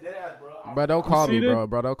 bro, that ass, bro. Bro, don't call see me, this? bro.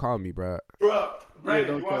 Bro, don't call me, bro. Bro, Brandon,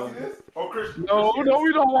 don't you want call to see this? Oh, Christian. No, Christian.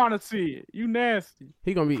 we don't want to see it. You nasty.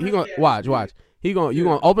 He gonna watch. You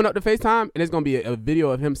gonna open up the FaceTime, and it's gonna be a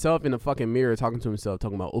video of himself in the fucking mirror talking to himself,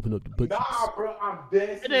 talking about open up the butt cheeks. Nah, bro, I'm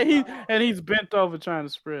dead. And he's bent over trying to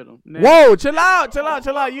spread them. Whoa, chill out. You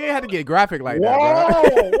ain't have to get graphic like that, bro.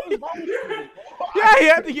 Whoa! What is wrong with you? Yeah, you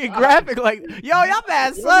have to get graphic like, yo, y'all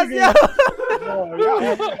bad sus, yo.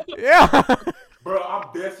 Oh, Yeah. Bro, I'm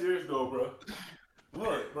dead serious though, bro.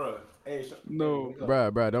 Look, bro. Hey, No.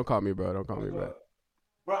 Bro, don't call me, bro. Don't call me, bro.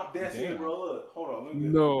 Bro, I'm dead serious, bro. Look, hold on. Let me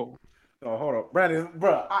No. No, hold on. Brandon,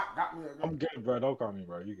 bro, I got me. I'm good, bro. Don't call me,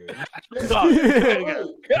 bro. You good?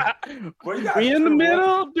 Bro, you gotta We in the chill, bro.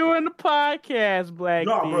 middle doing the podcast, Black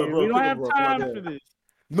No, bro, Beard. bro, We don't bro, have bro, time bro, for this.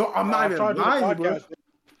 No, I'm not even trying to do the lying, bro. podcast.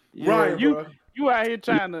 Yeah, Ryan, bro. you out here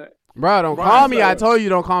trying to. Bro, don't Brian, call me. sir. I told you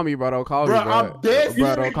don't call me, bro. Don't call Bro, me, bro. I'm dead Bro,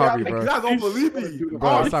 serious. don't call me, bro. You guys don't believe me. Bro,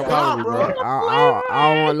 Oh, stop God, calling me, bro.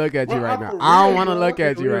 I don't want to look at you Bro, right I'm now. for I don't real, want to bro. look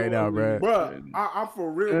at For you real. right now, bro. Bro, I'm for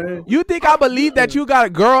real, bro. You think I believe that you got a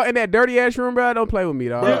girl in that dirty ass room, bro? Don't play with me,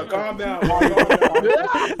 dog. Bro, calm down. Bro,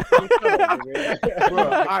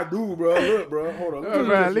 I do, bro. Look, bro. Hold on.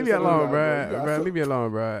 Bro, leave me alone, bro. Bro, leave me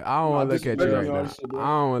alone, bro. I don't want to look at you right now.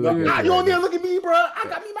 I don't want to look Nah, at you you. don't Right need to now. look at me, bro. I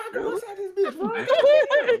got me my girl inside this bitch, bro.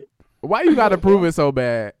 Why you gotta prove it so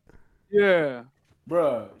bad? Yeah,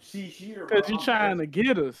 Bro, she here. because you trying to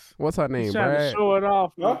get us. What's her name, You trying to Brad? show it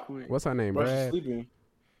off real Huh? quick. What's her name, Bro, she's Brad? sleeping.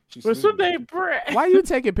 She's What's her sleeping. name, Brad? Why you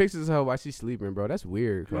taking pictures of her while she's sleeping, bro? That's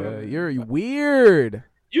weird, cuz. You're weird.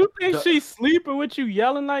 You think she's sleeping with you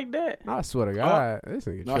yelling like that? I swear to God, this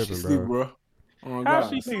nigga Nah, she tripping, sleep, bro. bro. Oh, How God.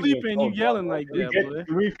 she sleeping? You yelling like that, boy?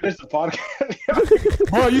 Can we finish the podcast?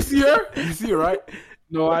 Bro, you see her? You see her, right?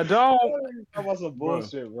 No, I don't. That was some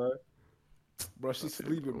bullshit, bro. Bro, she's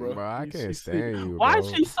sleeping, bro. Bro, I You can't see- stand you, bro. Why is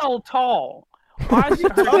she so tall? Why is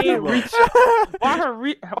her head reach? Why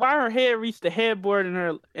her head reach the headboard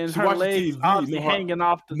and She her watching legs TV, obviously no, her- hanging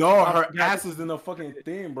off the? No, off her the- ass is in the fucking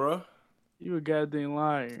thing, bro. You a goddamn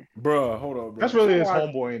liar. Bro, hold on, bro. That's really his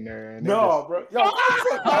homeboy in there. And No, bro. Yo,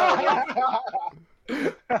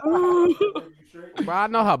 Bro, I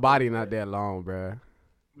know her body not that long, bro.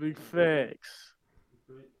 Big facts.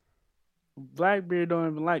 Blackbeard don't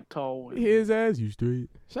even like tall women. His ass, you straight.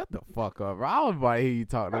 Shut the fuck up, bro. I don't want to hear you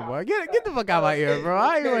talk no more. Get the fuck out of my ear, bro.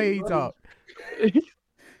 I ain't want to hear you talk.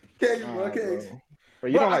 Case, bro. Case.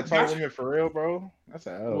 But you don't like tall women for real, bro? That's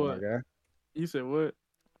an L, What? my guy. You said what?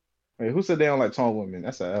 Wait, who said they don't like tall women?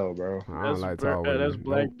 That's an L, bro. I don't like tall women. That's Nope.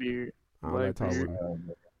 Blackbeard. I don't like tall Blackbeard.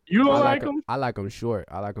 women. You don't I like them. them? I like them short.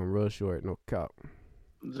 I like them real short. No cup.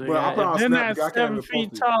 Bro, I put on If they're Snap, not I can't 7 even feet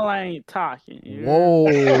post it. tall, I ain't talking. You know?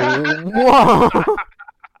 Whoa, whoa!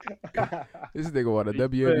 This nigga want a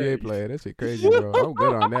WNBA player. That shit crazy, bro. I'm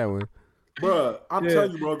good on that one. Bro, I'm Yeah.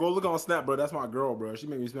 telling you, bro. Go look on Snap, bro. That's my girl, bro. She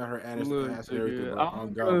made me smack her ass Look, and everything, nigga, bro. all Oh,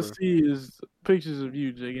 I'm God, gonna bro. see is pictures of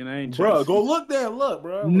you, Jig, and I ain't Bro, trying to go see. look there. Look,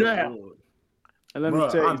 bro. Now. Look. And let Bro,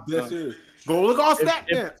 me tell I'm you dead something. serious. Go look on Snap,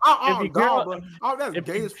 if- man. if your God, girl- bro. Oh, that's if-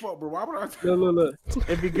 gay as fuck, bro. Why would I? Look.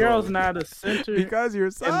 If your girl's not a center Because you're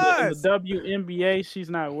in sus. the WNBA, she's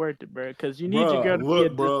not worth it, bro. Because you need your Bruh, girl to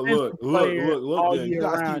look, be bro, a defensive player look, all man. You year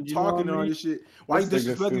guys round. keep You know what talking I on mean? this shit. Why you This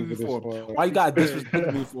nigga's disrespecting me stupid for? as fuck. Why you got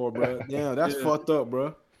disrespecting me for, bro? Damn, that's Yeah. fucked up,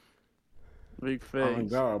 bro. Big Oh my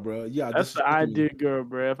face. God, bro. Yeah, That's the ideal girl,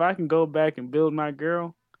 bro. If I can go back and build my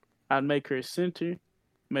girl, I'd make her a center,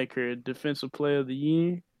 make her a defensive player of the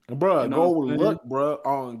year. bro. You know Go what I'm saying? look, bro.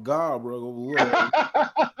 On God, bro. Go look,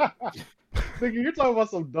 Nigga, you're talking about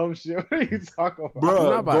some dumb shit. What are you talking about? I'm bro.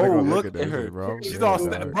 not about to Go go look at at her, this, bro. She's Yeah, on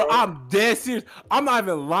dog. Snap, bro. I'm dead serious. I'm not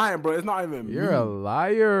even lying, bro. It's not even You're me. a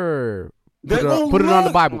liar. Then Put go it on the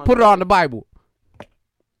look. Bible. Put it on the Bible.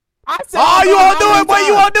 I said, Oh, you won't do how it, boy. many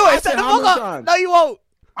You won't do times? I it. Shut said the how fuck many up. times? No, you won't.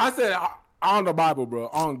 I said on the Bible, bro.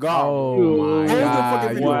 On God. Oh bro. my Where's the God. fucking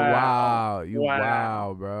You video? wow. You Wow.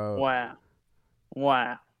 wow, bro.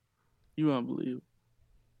 Wow. You unbelievable.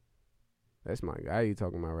 That's my guy you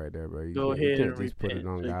talking about right there, bro. You Go can't, you ahead can't and just put it repent,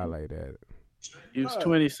 on Jiggy. God like that. Use Right.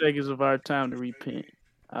 20 seconds of our time to repent.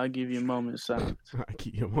 I'll give you a moment of silence. I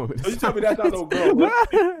keep your moment. So you tell me that's not no girl, bro.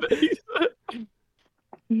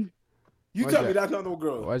 You Watch tell me that. that's not no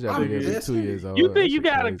girl. Watch that I'm nigga dead be 2 serious. years old. You That think you shit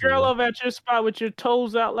got a crazy, girl bro. over at your spot with your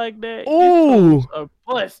toes out like that? Ooh. Your toes are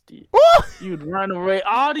busted. You'd run away.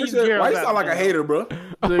 All these Listen, girls. why you out sound like a there. hater, bro?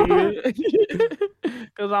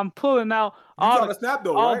 Because I'm pulling out You all trying the, to snap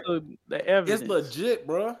though, all right? the evidence. It's legit,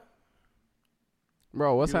 bro.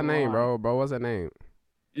 Bro, what's her You're name, lying. bro? What's her name?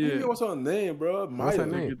 You Yeah. know what's her name, bro? What's her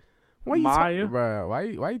Maya. name? Why you Maya? bro?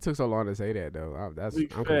 Why you took so long to say that though? I'm Big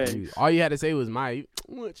confused. facts. All you had to say was Maya.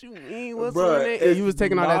 What you mean? What's Bruh, her name? it's You was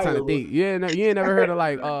taking all that time to Maya, date. You ain't never heard of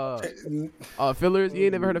like fillers. You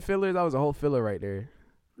ain't never heard of fillers. That was a whole filler right there.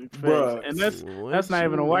 Bruh. And that's What not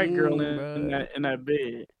even a you white girl mean, in bruh? that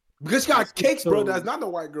bed. Because she got cakes, bro. toes. That's not the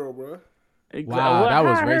white girl, bro. Wow, that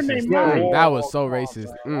was How her racist. name Maya? Maya? That was so Come on,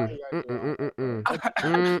 racist. man.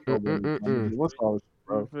 Why you gotta What's all this,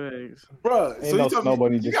 bro? Facts. Bro, Ain't so no you tell snow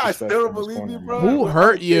bunny me you guys disrespect still in this believe me, corner, bro? man. Who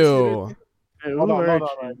hurt you? Hey, Hold who on, hurt hold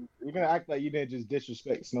you? on. You're gonna act like you didn't just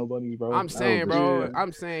disrespect snow bunnies, bro. I'm That saying, was bro. Yeah.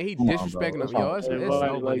 I'm saying he Come on, bro. disrespecting them. That's Yo, all. it's Everybody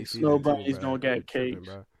snow bunny like season snow too, bunnies bro. don't got You tripping, cakes.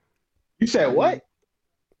 bro. You said what?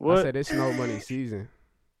 What? I said it's snow bunny season.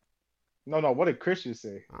 No. What did Christian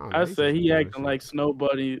say? I, don't know, I said said he some acting bullshit. like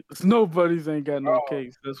snow bunnies ain't got no Oh,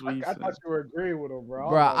 cakes. That's what he I said. thought you were agreeing with him, bro.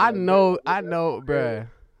 Bro, I know, Okay. bruh.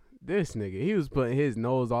 This nigga, he was putting his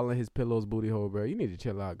nose all in his pillow's booty hole, bro. You need to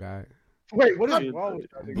chill out, guy. Wait, what is wrong with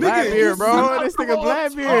that nigga? Blackbeard, bro. you This suck nigga all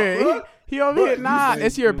Blackbeard. top, He over Bruh, here. Nah, listen,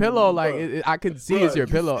 it's your pillow. bruh. Like I can see it's your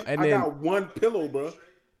pillow, and I then got one pillow, bro. What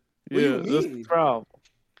Yeah, do you that's mean? the problem.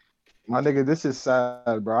 My nigga, this is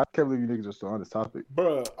sad, bro. I can't believe you niggas are still on this topic.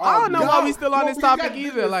 Bro, I don't know why we still on this topic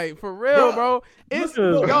either. Like for real, bro. It's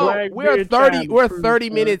yo, we're 30. We're 30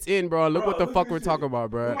 minutes in, bro. Look what the fuck we're talking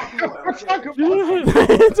about, bro.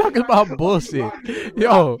 Talking about bullshit.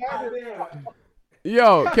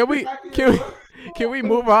 Yo, can we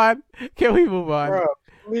move on? Can we move on? Bro,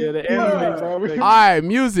 Yeah, the anime. bro. All right,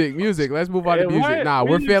 music. Let's move on to Hey, music. what? Nah,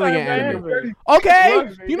 We we're need failing time at for anime. anime. Okay,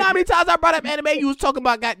 What? you know how many times I brought up anime? You was talking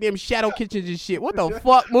about goddamn shadow kitchens and shit. What the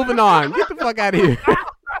fuck? Moving on. Get the fuck out of here.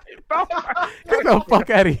 Get the fuck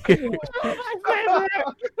out of here.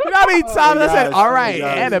 You know how many times I said, all right,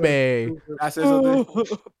 guys. anime. Can I say something?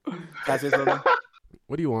 Can I say something?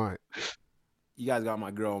 What do you want? You guys got my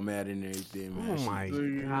girl mad and everything, man. Oh my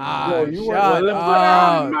Yo, god. you Shut Put her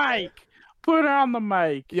on up. the mic. Put her on the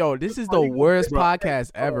mic. Yo, this is the worst podcast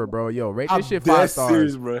ever, bro. Yo, rate I'm this shit dead 5 stars.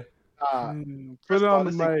 serious, bro. Put her on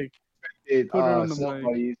the mic. Put her on the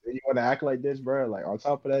somebody, you want to act like this, bro? Like on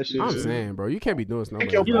top of that shit. I'm saying, bro, you can't be doing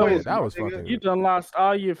Pick your snowboarding. poison, That was nigga. fucking. You done lost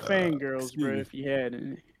all your fangirls, excuse bro, me. if you had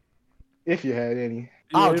any. If you had any.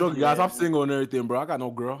 I'm Yeah, joking, if guys. you I'm had single and everything, bro. I got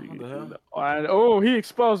no girl. What the hell? any. Oh, he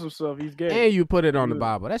exposed himself. He's gay. And you put it on the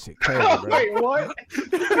Bible. That shit crazy, bro. Wait, what?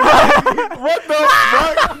 What the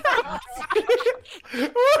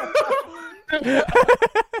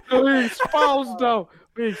We exposed though.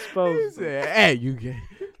 We He exposed. said, hey, you gay.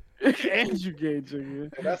 Andrew gay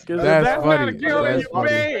chicken. That's Because That's that's funny. not a girl in That's your funny.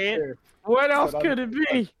 bed, what else could it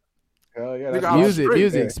be? Hell yeah, Nigga, that's I was Music, straight,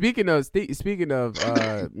 music. man. Speaking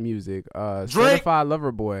of music, Drake. Certified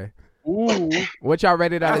Lover Boy. Ooh. What y'all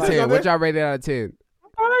rated out of I like 10? that. What y'all rated out of 10?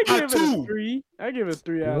 I give it two. a 3. I give it a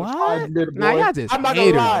 3 out of What? Mid, Nah, boy. y'all just I'm not gonna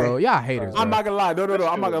haters, lie. bro. Y'all haters, bro. I'm not gonna lie. No.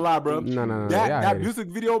 I'm not gonna lie, bro. No. Y'all That haters. music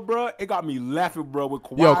video, bro, it got me laughing, bro. With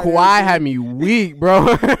Kawhi. Yo, Kawhi had me weak,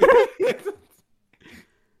 bro.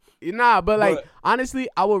 Nah, but like But- honestly,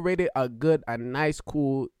 I would rate it a nice,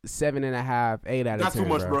 cool 7.5, 8 out of 10. That's too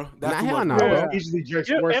much, bro. That's Nah, too hell much, no, bro. bro. Easily Drake's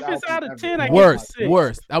Yeah, worst if it's out of album 10, ever. I give it a Worst, 6.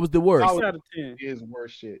 worst. That was the worst. 6 out of 10. His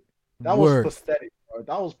worst shit. That was Worst. pathetic, bro.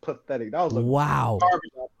 That was pathetic. That was a Wow.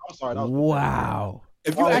 garbage album. I'm sorry. That was Wow.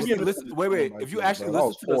 If you Oh, actually yeah. listen, wait. Oh, If you my actually God, that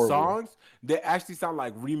listen to was the horrible. songs, they actually sound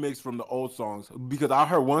like remixed from the old songs. Because I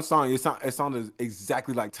heard one song, it sounded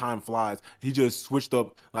exactly like Time Flies. He just switched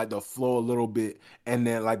up like the flow a little bit, and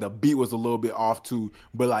then like the beat was a little bit off too.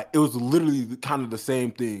 But like it was literally kind of the same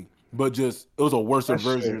thing, but just it was a worse That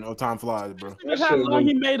version shit. of Time Flies, bro. That's how shit long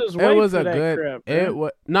was- he made us It wait was for a that good. crap. It man.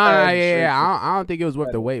 was Bad shit. yeah. I don't think it was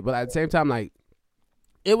worth the wait, but at the same time, like.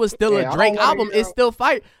 It was still Yeah, a I Drake don't wanna album. hear- It's still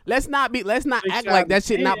fire. Let's not Six act out like of that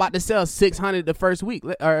shit not 10. about to sell 600 the first week.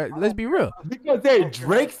 Let's be real. Because they're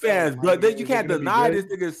Drake fans, bro. You Is it can't gonna be deny good?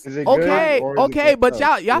 this nigga's. Is it Okay, good, or is it okay, just but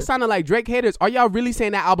tough? y'all sounding like Drake haters. Are y'all really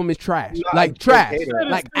saying that album is trash? Not Like Drake trash, haters.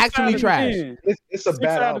 like 6 actually out of trash. 10. It's a 6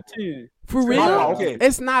 bad out album. of 10. For real? Okay.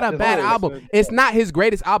 It's not a It's bad always album. a- It's not his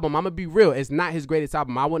greatest album. I'm gonna be real. It's not his greatest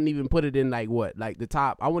album. I wouldn't even put it in like the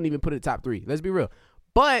top. I wouldn't even put it top 3. Let's be real.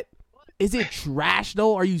 But is it trash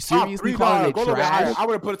though? Are you Top seriously 3, calling dog. it Go a little bit higher. trash? I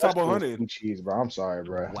would have put it top That's 100. some cheese, bro. I'm sorry,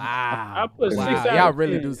 bro. Wow. I put 6 Wow. out Y'all of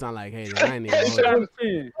really 10. do sound like haters. I ain't even 6 gonna out hold of 10.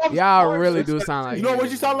 you. Y'all really do sound like You know what you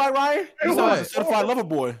haters, sound bro. like, Ryan? You sound like a What? certified lover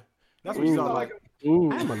boy. That's what you sound like.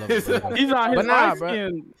 Ooh. I'm a lover boy. He's on his But nah, light bro.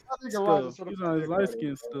 skin stuff. He's on his light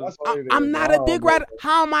skin stuff. I'm not a dick rider.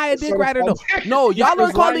 How am I a dick rider though? No, y'all are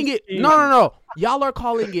His calling light it. skin. No. Y'all are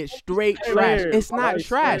calling it straight trash. Larry, It's not light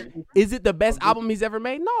trash. skin. Is it the best album he's ever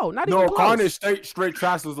made? No, not even No, close. Carnage straight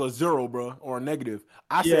trash is a 0, bro, or a negative.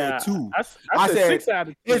 I Yeah, said 2. I said said 6 out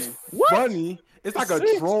of 10. It's funny. It's like a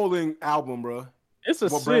 6? trolling album, bro. It's a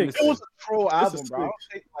What Brandon 6. It was a troll It's a album, bro. I don't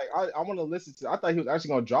six. think like I want to listen to. I thought he was actually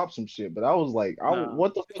gonna drop some shit, but I was like, Nah.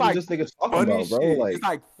 what the It's fuck like is this nigga talking Funny about, bro? shit. Like, It's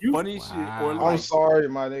like you- funny shit. Or Wow. I'm like, sorry,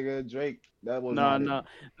 my nigga Drake. That was No, not it.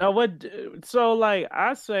 no. What? So like,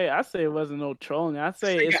 I say it wasn't no trolling. I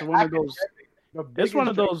say it's one of those. The It's one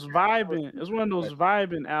of biggest those vibing. It's one of those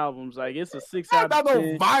vibing albums. Like it's a 6 that's out not of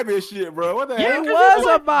no 10. vibing shit, bro. What the Yeah, hell? It was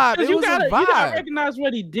a vibe. Because It was a you gotta vibe. recognize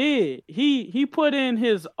what he did. He put in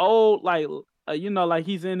his old like like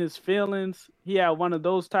he's in his feelings. He had one of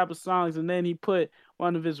those type of songs, and then he put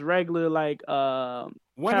one of his regular like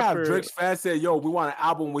When have Pepper- Drake's fans said, "Yo, we want an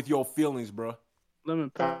album with your feelings, bro"? lemon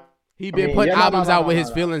pepper. He I been mean, putting yeah, no, albums no, out no, with no, his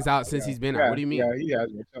no. feelings out since he's been out. What do you mean? Yeah, he has.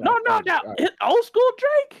 No, old school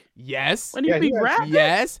Drake Yes. when he Yeah, be he has- rapping.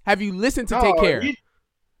 Yes. Have you listened to No, Take Care?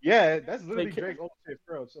 Yeah, that's literally Like- Drake. Oh shit,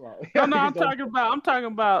 bro, chill out. No, I'm talking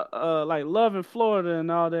about like Love in Florida and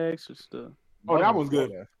all that extra stuff. Oh, that one's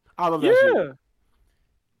good. I love that Yeah, shit.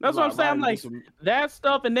 that's what I'm saying. I'm like that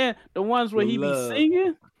stuff, and then the ones where he be Love.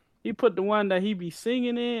 singing. He put the one that he be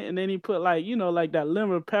singing in, and then he put like like that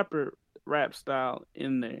lemon pepper rap style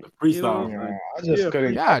in there. Freestyle. You know? Yeah, I just Yeah.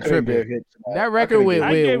 couldn't. Yeah, I couldn't tripping. give hits to That I record couldn't with give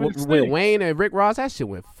I gave it a with 6. Wayne and Rick Ross, that shit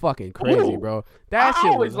went fucking crazy, Ooh. bro. That I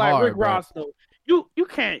shit always was like hard, Rick bro. Ross though. You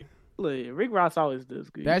can't look. Rick Ross always does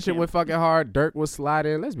good. That You shit can't- went fucking hard. Dirk was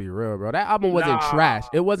sliding. Let's be real, bro. That album wasn't Nah. trash.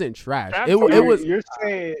 It wasn't trash. That's It what was. You're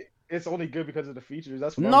saying it's only good because of the features.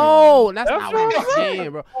 That's what I'm No, that's That's not what what I'm I'm saying.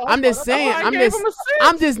 saying, bro. I'm just saying. I I'm gave just. him a 6.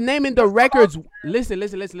 I'm just naming the records. Listen.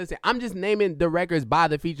 I'm just naming the records by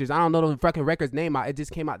the features. I don't know the fucking records name out. It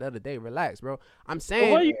just came out the other day. Relax, bro. I'm But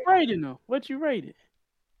saying what you rating though? What you rated?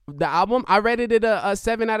 the album. I rated it a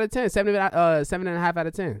 7 out of 10. 7.5 out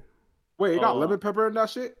of 10. Wait, you got Oh. lemon pepper in that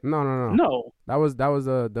shit? No. No, That was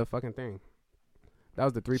the fucking thing. That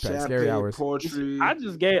was the 3-pack. Scary Champagne, Hours. poetry.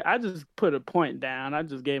 I just put a point down. I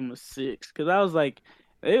just gave him a 6 because I was like,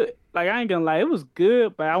 I ain't gonna lie, it was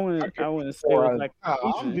good, but I wouldn't say it was like. I'm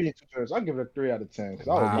amazing. being too generous. I'll give it a 3 out of 10 because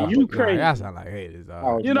I Wow. was. You not- crazy. Nah, y'all sound like haters, dog.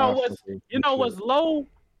 I was You know not what's- fucking You know shit. what's low? Is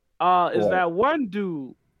What? that one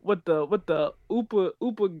dude with the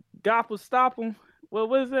Oopa Goppa Stop him?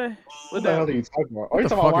 What is that? What the hell are you talking about? Oh, What you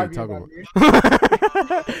the talking fuck are about you YB talking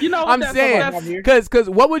Namir? about? You know what I'm that's saying, about? Namir? cause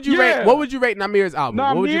what would you Yeah. rate? What would you rate Namir's album?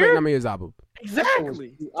 What would you rate Namir? Namir's album?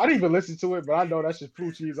 Exactly. I didn't even listen to it, but I know that shit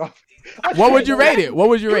flew cheese off. What would you rate it? What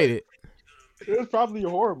would you rate it? It was probably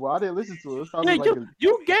horrible. I didn't listen to it. It was Yeah, probably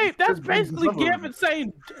you gave. That's it's basically summary. Gavin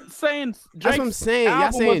saying That's Drake's what I'm saying. Y'all album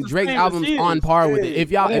was saying the Drake's same as album's his. on par with it.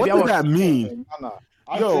 If y'all, What does that mean?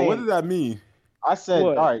 I'm Yo, saying, what does that mean? I said,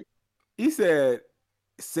 What? all right. He said,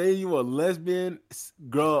 "Say you a lesbian,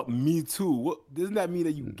 girl, me too." What doesn't that mean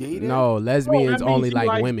that you gay? Then? No, lesbians that means only he like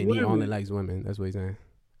likes women. He only women. likes women. That's what he's saying.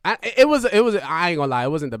 It was. I ain't gonna lie. It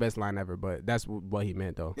wasn't the best line ever, but that's what he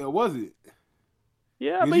meant though. Yeah, was it?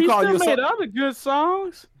 Yeah, Did but you he call still your made son- other good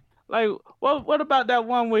songs. Like, what about that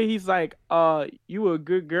one where he's like, you were a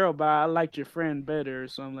good girl, but I liked your friend better or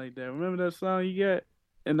something like that. Remember that song you got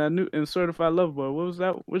in Certified Lover Boy? What was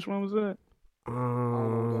that? Which one was that? I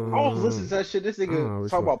was listening to that shit. This nigga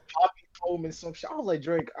which talk one? about Poppy home and some shit. I was like,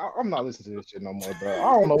 Drake, I'm not listening to this shit no more, bro.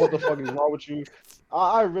 I don't know what the fuck is wrong with you.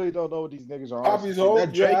 I really don't know what these niggas are on. Poppy's home?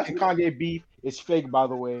 That Drake Yeah. and Kanye beef is fake, by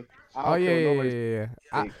the way. I Oh don't care what nobody's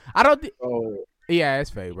yeah. fake. I don't think. So, Yeah, it's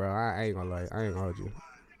fake, bro. I ain't gonna lie. I ain't gonna hold you.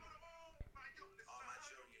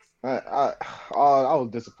 I was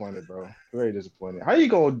disappointed, bro. Very disappointed. How you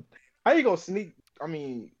gonna sneak? I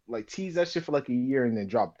mean, like tease that shit for like a year and then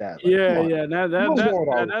drop that. Like, Yeah, come on. yeah. What's going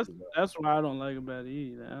on That's with you, bro? that's why I don't like about it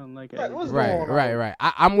either. I don't like it. Like, what's Right, going on? right.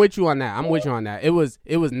 I'm with you on that. I'm with you on that. It was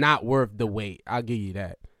not worth the wait. I'll give you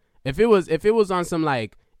that. If it was on some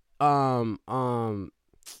like on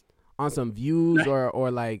some views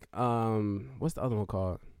or like what's the other one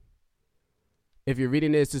called? If you're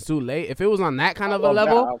reading this, it's too late. If it was on that kind of a love that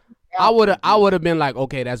level, album. I would have been like,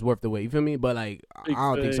 okay, that's worth the wait. You feel me? But like, I Big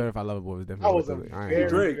don't think fake. Certified Lover Boy was That definitely was worth a the wait. I ain't very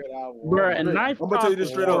gonna lie. Drake. good album. Bruh, and Drake, Knife I'm gonna tell you Talk this was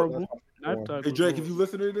straight up. horrible. Knife Talk Hey was Drake, if you horrible.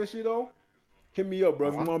 listen to this shit though, hit me up, bro.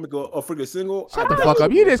 If you want me to go a freaking single, Shut the fuck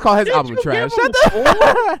up. You just call his Did album you trash. give Shut him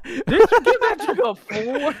the Did you give that nigga a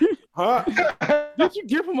 4? huh? Did you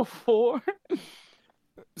give him a 4?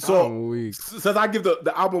 So I'm weak. since I give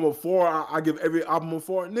the album a 4, I give every album a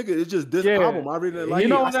 4. Nigga, it's just this Yeah. album. I really didn't like You it.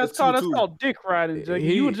 know I what said that's called? 2-2. That's called dick riding, Jake.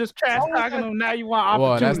 He- You were just trash talking him. Now you want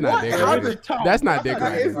Well, opportunity. that's not dick riding. That's not dick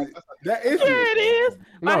That riding. is that is Yeah, it is.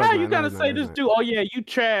 No, Like, it's how not, you no, gotta it's say not, this it's dude? Oh yeah, you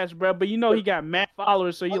trash, bro. But you know he got mad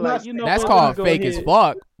followers, so you're I'm like, not you know That's what, called let me go fake as ahead.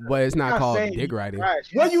 fuck, but it's I'm not not called saying dick he's riding. trash.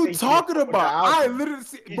 He's What you saying he talking didn't fuck with the about? I album. literally,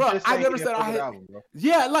 He's bro. just I saying never he said didn't I fuck with the hate. album, bro.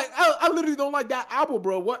 Yeah, like I literally don't like that album,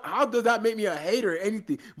 bro. What? How does that make me a hater or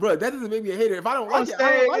anything, bro? That doesn't make me a hater. If I don't like it,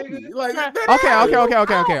 I don't like it. Like that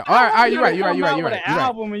Okay. All right. You're right. You're With an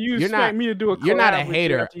album and you You're expect not- me to do a you're not a collab with you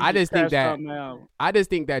hater. after you I just think trashed that- out my album. I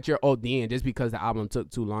just think that you're ODing just because the album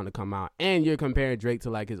took too long to come out, and you're comparing Drake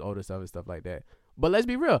to like his older stuff and stuff like that. But let's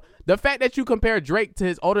be real. The fact that you compare Drake to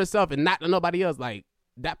his older self and not to nobody else, like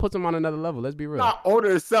that puts him on another level. Let's be real. not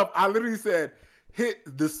older itself. I literally said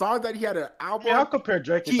the song that he had an album. Yeah, I'll compare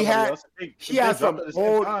Drake to He somebody had- else. He had some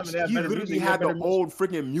old. He literally literally had the old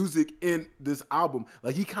freaking music in this album.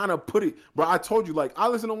 Like he kind of put it, bro. I told you, like I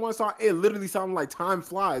listened to one song, it literally sounded like time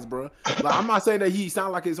flies, bro. Like I'm not saying that he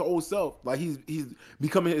sounded like his old self. Like he's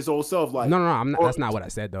becoming his old self. Like No, I'm not. or- That's not what I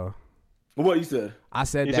said though. what you said. I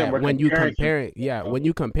said You said that we're when you comparing compare, when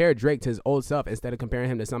you compare Drake to his old self instead of comparing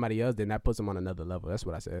him to somebody else, then that puts him on another level. That's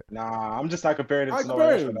what I said. Nah, I'm just not comparing it I to nobody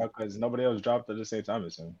else compare right now because nobody else dropped at the same time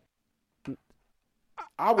as him.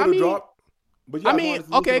 I would have mean- dropped. But I yeah, mean, wanted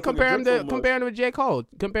to okay, listen compare him Drake so to much. compare him with J. Cole.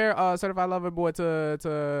 Compare Certified Lover Boy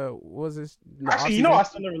to what was this? the Actually, you know, off-season? I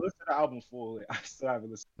still never listened to the album fully. I still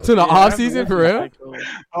haven't listened. To the Yeah, I off haven't season for listened real. to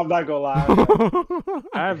that. I'm not gonna lie.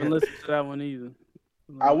 I haven't listened to that one either.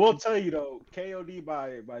 I will tell you though, KOD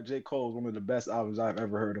by J. Cole is one of the best albums I've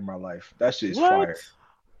ever heard in my life. That shit is fire.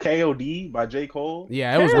 KOD by J. Cole.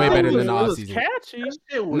 Yeah, it was way better than the It off was season. catchy. That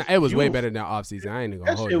shit was, Nah, it was way beautiful. better than off season. I ain't even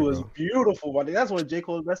gonna That hold shit you, was bro. beautiful, buddy. That's one of J.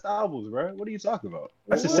 Cole's best albums, bro. What are you talking about?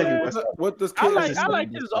 That's the second best. album. What does I K- like I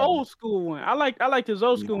his old school one. I liked his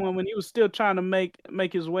old school one when he was still trying to make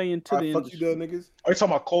his way into the fuck you, industry. dead niggas. Are you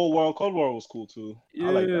talking about Cold World? Cold World was cool too. Yeah,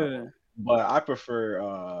 I like that one. But I prefer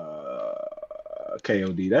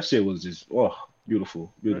KOD. That shit was just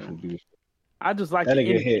beautiful. I just like That the nigga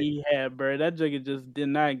energy hit. he had, bro. That nigga just did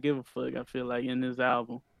not give a fuck. I feel like in his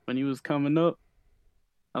album when he was coming up,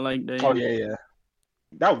 I like that. Oh yeah.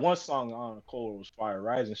 That one song on Cole was fire.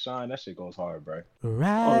 Rise and Shine. That shit goes hard, bro.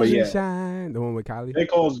 Rise but yeah. and shine. The one with Kylie. J.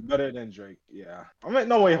 Cole's better than Drake. Yeah. I mean,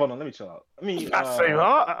 no wait, hold on. Let me chill out. I mean, I say,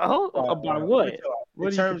 about let me what? chill out. What In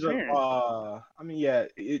are you terms of, comparing? I mean, yeah,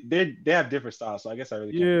 they have different styles, so I guess I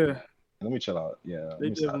really can't. Yeah, compare. Let me chill out. Yeah, let they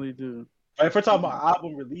me stop. definitely do. But if we're talking about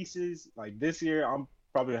album releases, like this year, I'm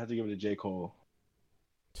probably gonna have to give it to J. Cole.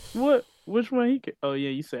 What? Which one he? Oh yeah,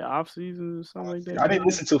 you say off season or something like that. I didn't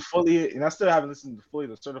listen to fully, and I still haven't listened to fully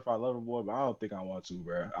the Certified Lover Boy, but I don't think I want to,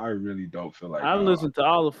 bro. I really don't feel like I listened to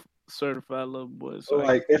all of certified lover boy. So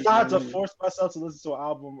like, if I had to force myself to listen to an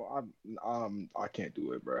album, I can't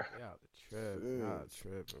do it, bro. Y'all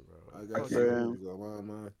tripping, bro. I got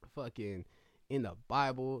you. Fucking In the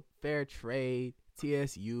Bible, Fair Trade,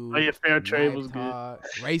 TSU. Oh yeah, Fair Trade was good.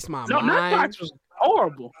 Race My No, Mind. Knife was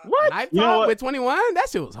horrible. What? Knife Talk with 21? That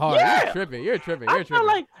shit was hard. Yeah. You're tripping. I felt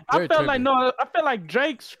like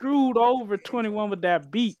Drake screwed over 21 with that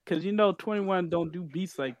beat because 21 don't do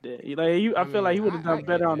beats like that. I feel like he would have done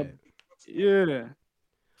better on the. Yeah.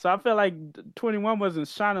 So I feel like 21 wasn't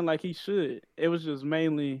shining like he should. It was just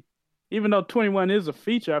mainly, even though 21 is a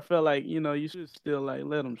feature, I felt like you should still like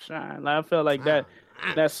let him shine. Like I felt like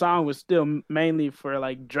that song was still mainly for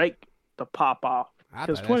like Drake to pop off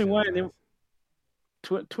because 21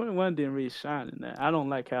 didn't really shine in that. I don't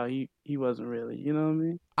like how he wasn't really, you know what I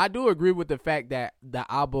mean? I do agree with the fact that the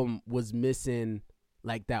album was missing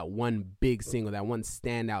like that one big single, that one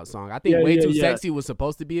standout song. I think Way Too Sexy was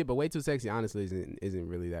supposed to be it, but Way Too Sexy honestly isn't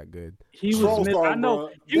really that good. He was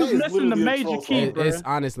missing the major key, bro. It's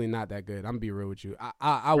honestly not that good. I'm gonna be real with you.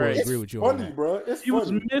 I would agree with you on that. Bro. He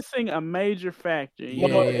was missing a major factor. It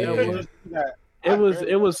was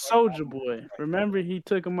Soulja Boy. Remember he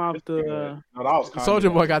took him off the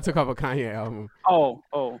Soulja Boy got took off a Kanye album. Oh,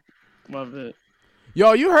 my bad.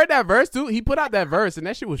 Yo, you heard that verse too? He put out that verse and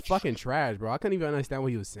that shit was fucking trash, bro. I couldn't even understand what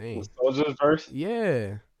he was saying. Soulja's verse?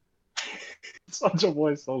 Yeah. Soulja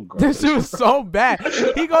Boy's so good. That shit was so bad.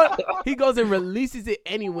 He goes and releases it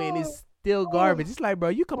anyway and it's still garbage. It's like, bro,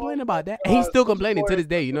 you complaining about that? And he's still complaining to this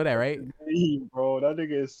day. You know that, right? Bro, that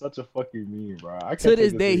nigga is such a fucking meme, bro. To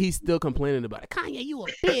this day, he's still complaining about it. Kanye, you a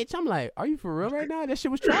bitch. I'm like, are you for real right now? That shit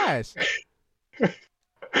was trash.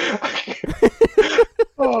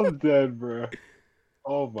 Oh, I'm dead, bro.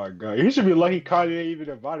 Oh my god, he should be lucky Kanye even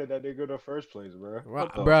invited that nigga in the first place, bro.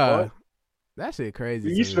 Bro, that shit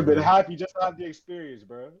crazy. You should have been happy just to have the experience,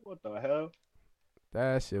 bro. What the hell?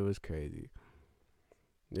 That shit was crazy.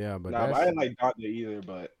 Yeah, but I didn't like Donda either.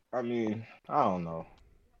 But I mean, I don't know.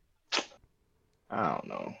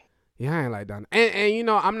 Yeah, I ain't like Donda. And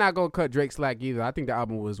I'm not gonna cut Drake slack either. I think the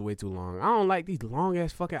album was way too long. I don't like these long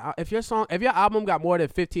ass fucking. If your album got more than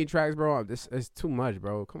 15 tracks, bro, it's too much,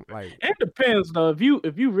 bro. It depends though. If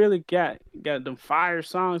you really got them fire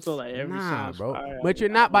songs, so like every song, bro. Fire, but you're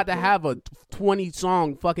not about to have a 20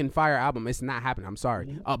 song fucking fire album. It's not happening. I'm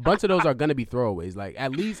sorry. A bunch of those are gonna be throwaways. Like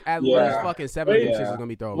at least fucking 7 of them shits is gonna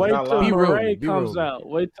be throwaways. Wait till Murray comes out.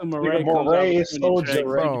 Wait till Murray comes out. Murray is so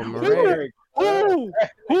bro. Murray.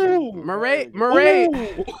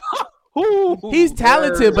 He's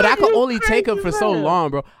talented, but I could only take him for so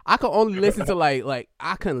long, bro. I could only listen to like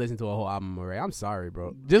I couldn't listen to a whole album, Murray. I'm sorry,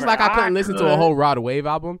 bro. Just like I couldn't listen to a whole Rod Wave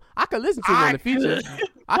album. I could listen to one of the features.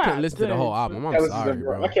 I couldn't listen to the whole album. I'm sorry,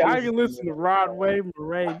 bro. I can listen to Rod Wave,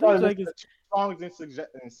 Murray. Songs in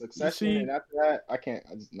succession, and after that, I can't.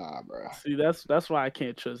 Nah, bro. See, that's why I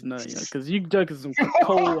can't trust none, because you junkies some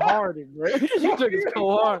cold hearted, bro. You junkies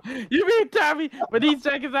cold hearted. You mean Tommy? But these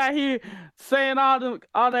junkies out here saying all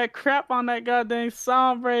that crap on that goddamn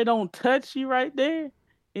song, bro, don't touch you right there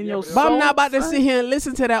in your soul. But I'm not about to sit here and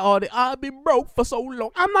listen to that all day. I've been broke for so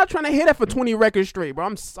long. I'm not trying to hear that for 20 records straight, bro.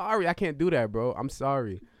 I'm sorry, I can't do that, bro. I'm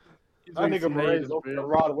sorry. That nigga Murray is over the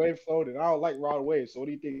Rod Wave floated. I don't like Rod Wave, so what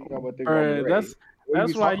do you think I'm gonna think about Murray?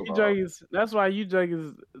 That's why you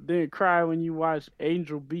junkies didn't cry when you watched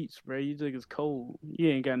Angel Beats, bro. You junkies cold. You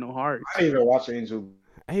ain't got no heart. I didn't even watch Angel.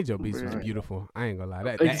 Angel Beats was beautiful. I ain't gonna lie.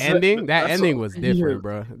 That ending was different,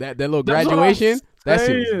 bro. That little graduation, that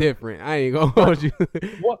shit was different. I ain't gonna hold you.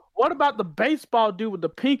 What about the baseball dude with the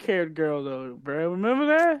pink haired girl though, bro? Remember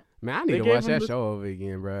that? Man, I need to watch that show over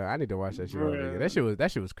again, bro. I need to watch that show over again.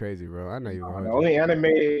 That shit was crazy, bro. I know you. The only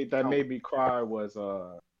anime that made me cry was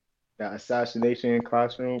that Assassination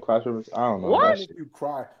Classroom. I don't know. What? That shit. You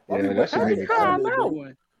cry? Yeah, that shit made me cry.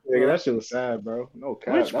 Yeah, that shit was sad, bro. No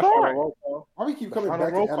cap. Which part? Why we keep coming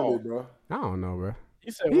back to anime, bro? I don't know, bro.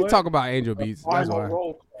 He talk about Angel Beats. That's why.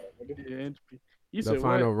 The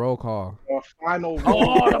final roll call. The final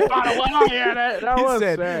roll call. The final one. Yeah, that was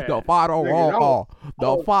said, sad. The final roll call.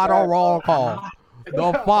 The final roll call.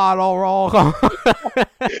 The final roll call.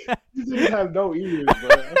 You didn't have no ears, bro.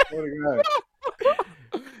 I swear to God.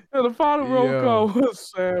 Yeah, the final roll call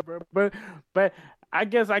was sad, bro. But I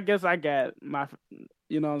guess I got my,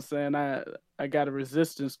 you know what I'm saying? I got a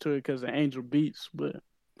resistance to it because of Angel Beats, but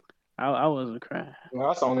I wasn't crying. Well,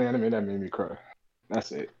 that's the only anime that made me cry.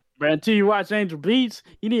 That's it. But until you watch Angel Beats,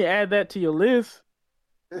 you need to add that to your list.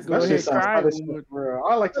 Go ahead and cry. Bro.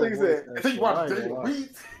 I like to until you watch Angel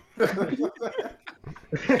Beats. That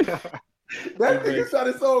nigga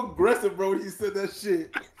sounded so aggressive, bro, when he said that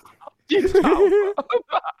shit. You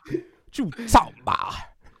talk about.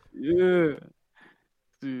 Yeah.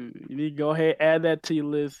 Dude, you need to go ahead, add that to your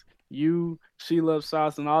list. You, She Loves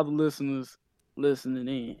Sauce, and all the listeners listening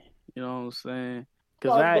in. You know what I'm saying?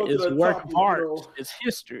 Because Let's that go to is the a work topic, of art. bro. It's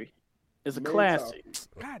history. It's a Main classic.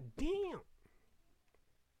 topic. God damn.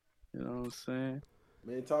 You know what I'm saying?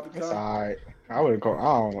 Main topic. It's Time? alright. I wouldn't call. I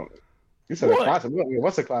don't know. You said What? a classic.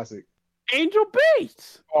 What's a classic? Angel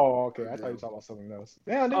Bates. Oh, okay. I thought you were talking about something else.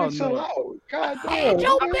 Damn, nigga, Oh, chill no. out. God damn.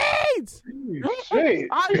 Angel nigga. Bates. Shit.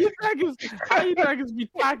 How you niggas be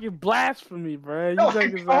talking blasphemy, bro? You Yo,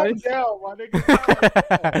 niggas calm down, my nigga.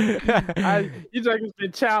 you niggas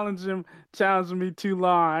been challenging me too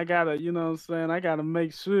long. I gotta, you know what I'm saying? I gotta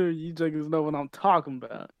make sure you niggas know what I'm talking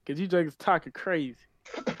about. Cause you niggas talking crazy.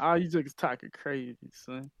 All you niggas talking crazy,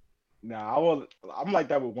 son. Nah, I'm like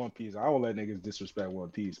that with One Piece. I won't let niggas disrespect One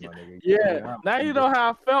Piece, my nigga. Yeah, now you know how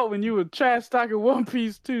I felt when you were trash talking One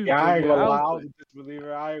Piece too. Yeah, I ain't gonna lie. I I was a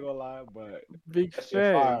disbeliever. I ain't gonna lie, but big that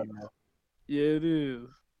shit fire, fan. man. Yeah, it is.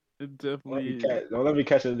 It definitely is. Don't let me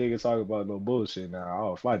catch a nigga talking about no bullshit now.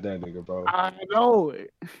 I'll fight that nigga, bro. I know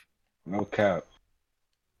it. No cap.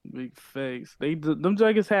 Big fakes. Them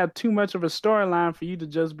Juggets had too much of a storyline for you to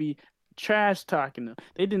just be trash talking them.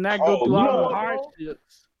 They did not go through all the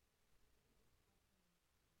hardships.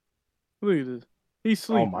 Look at this. He's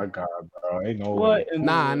Oh sleeping. my god, bro. Ain't no What way. in the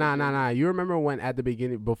Nah. You remember when at the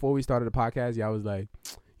beginning, before we started the podcast, y'all was like,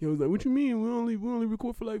 what you mean? We only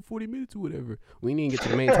record for like 40 minutes or whatever. We didn't get to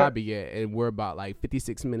the main topic yet, and we're about like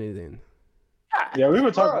 56 minutes in. Yeah, we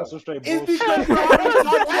were talking about some straight It's bullshit. because bro,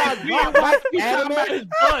 I Black anime.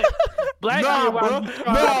 Black Nah, man, bro. why you talking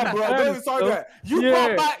about Don't anime even talk that. You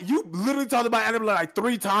Yeah. you literally talked about anime like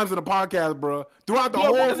 3 times in the podcast, bro. Throughout the Yeah,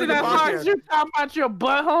 whole wasn't that long as podcast. you talking about your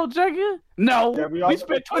butthole, Jugger? No, Yeah, we we all-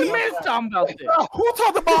 spent 20 minutes talking about that. Who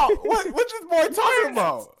talked about what this boy talking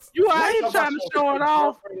about? You out Talking here about trying to some show it fake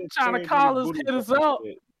off, girlfriend and trying to trans call nigga us, booty hit us fucking up.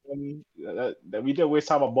 shit. I mean, that we did waste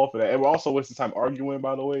time on both of that, and we're also wasting time arguing,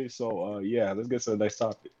 by the way. So, yeah, let's get to the next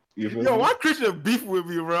topic. You feel Yo, me? why Christian beef with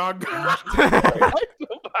me, bro?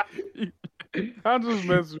 I'm just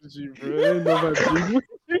messing with you, bro. Ain't nobody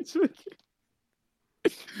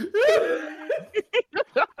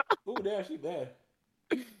Ooh, damn, she bad.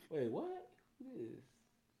 Wait, what?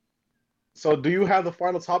 So, do you have the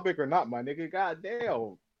final topic or not, my nigga? God damn.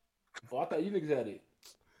 Oh, I thought you niggas had it.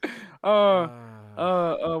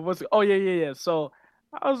 What's it? Oh yeah. So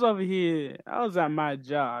I was over here. I was at my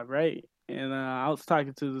job, right? And I was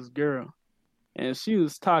talking to this girl, and she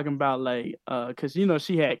was talking about like, cause you know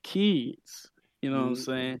she had kids. You know what I'm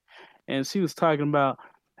saying? And she was talking about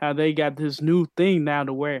how they got this new thing now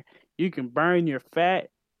to where you can burn your fat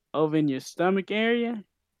over in your stomach area,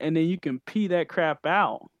 and then you can pee that crap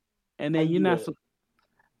out, and then How you you're do not. that?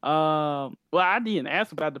 Well, I didn't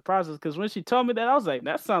ask about the process because when she told me that, I was like,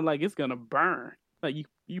 that sounds like it's gonna burn. Like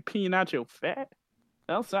you peeing out your fat.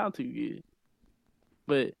 That don't sound too good.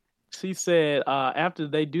 But she said after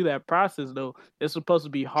they do that process though, it's supposed to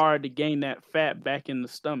be hard to gain that fat back in the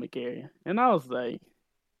stomach area. And I was like,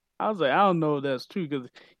 I don't know if that's true because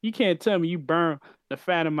you can't tell me you burn the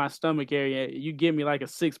fat in my stomach area. You give me like a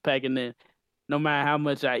 6-pack and then no matter how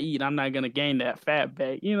much I eat, I'm not gonna gain that fat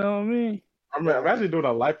back. You know what I mean? I'm actually doing a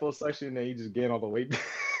liposuction and you just gain all the weight.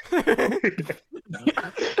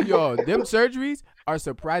 Yo, them surgeries are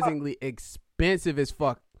surprisingly expensive as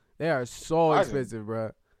fuck. They are so expensive,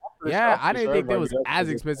 bro. Yeah, I didn't think they was as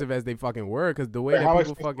expensive as they fucking were because the way that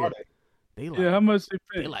people fucking they like Yeah, how much they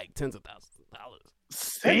they pay? like tens of thousands of dollars.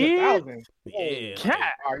 See? Yeah,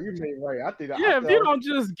 Cat. Oh, you mean right? I think. Yeah, if you don't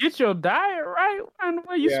just get your diet right, why the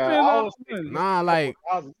way you Yeah, spend I all was this money?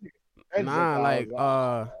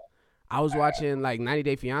 I was watching like 90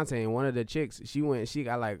 Day Fiance and one of the chicks, she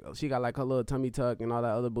got like her little tummy tuck and all that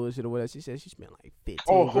other bullshit or whatever. She said she spent like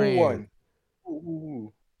 15 grand. Who won?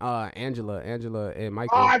 Ooh. Angela and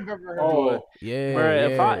Michael. Oh, I've never heard of it. Yeah, Bruh,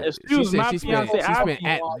 yeah. if she was my she spent fiance, I'd be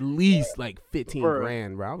at least like 15 Bruh.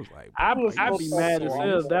 grand, bro. I was like, I'd so be mad as so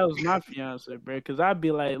hell if that was my fiance, bro. Because I'd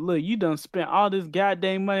be like, look, you done spent all this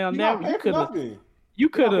goddamn money on that. You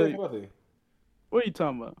could have. What are you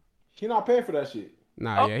talking about? He not paying for that shit.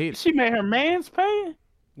 nah, yeah, She made her man's pay.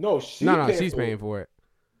 No, she's paying for it.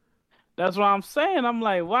 That's what I'm saying. I'm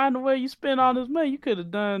like, why in the way you spend all this money? You could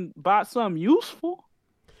have bought something useful.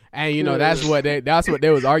 And you know that's what they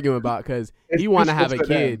was arguing about because he want to have a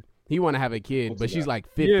kid. He want to have a kid, but she's like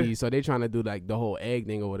 50, so they trying to do like the whole egg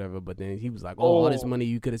thing or whatever. But then he was like, all this money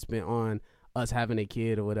you could have spent on us having a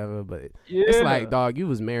kid or whatever. But it's like, dog, you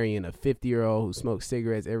was marrying a 50-year-old who smokes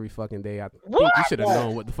cigarettes every fucking day. I think you should have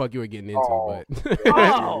known what the fuck you were getting into. But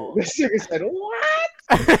Oh, This nigga said what?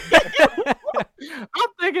 I'm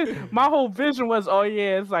thinking my whole vision was, oh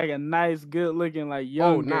yeah, it's like a nice, good looking, like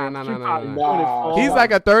young. Nah. He's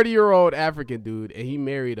like a 30-year-old African dude, and he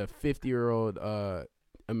married a 50-year-old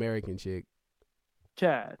American chick.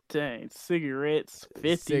 God dang, cigarettes,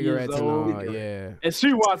 50 cigarettes years old. and all, yeah. And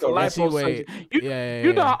she wants a liposuction.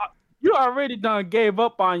 You know, you already done gave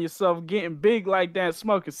up on yourself getting big like that,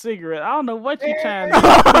 smoking cigarette. I don't know what you trying to do.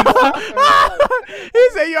 He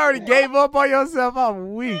said you already gave up on yourself.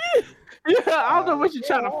 I'm weak. Yeah, I don't know what you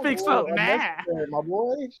trying to fix up now. My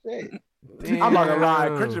boy, shit. I'm not gonna lie,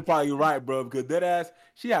 Christian probably right, bro. Because that ass,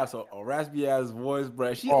 she has a raspy ass voice,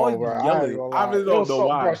 bro. She always be yelling. I really don't know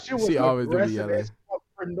why. Bro, she always be yelling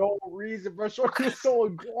for no reason, bro. She was so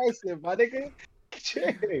aggressive, my nigga.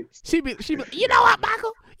 She be, you know what,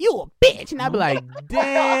 Michael? You a bitch, and I be like,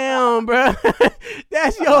 damn, bro,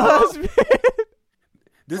 that's your husband.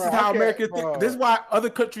 This is how Americans think. This is why other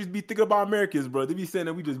countries be thinking about Americans, bro. They be saying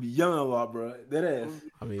that we just be yelling a lot, bro. That ass.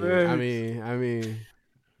 I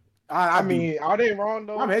mean, are they wrong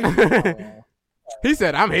though? I'm Haitian. He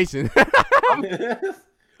said, "I'm Haitian."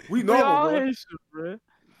 We know, all bro. Haitian, bro.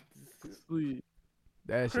 Sweet.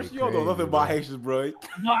 Chris, you don't know nothing about Haitians, bro.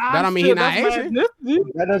 That don't mean he's not Haitian.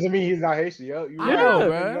 That doesn't mean he's not Haitian, yo. I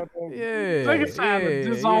know, bro. Yeah. Niggas trying to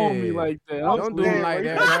disown me like that. Don't do him like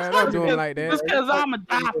that, bro. Don't do him like that. Just because I'm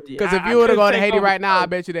adopted. Because if you were to go to Haiti right now, I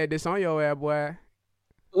bet you that disown your ass, boy.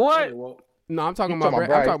 What? No, I'm talking about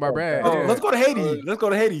Brad. I'm talking about Brad. Yeah. Let's go to Haiti. Let's go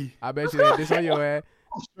to Haiti. I bet you that disown your ass.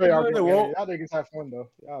 Y'all niggas have fun though.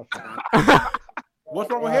 Y'all fun.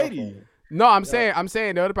 What's wrong with Haiti? No, I'm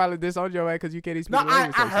saying they'll probably disown your ass because you can't even speak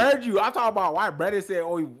language. I heard you. I'm talking about why Brandon said,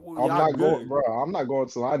 "Oh, I'm not going, bro. I'm not going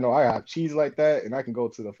to. I know I have cheese like that, and I can go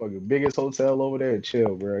to the fucking biggest hotel over there and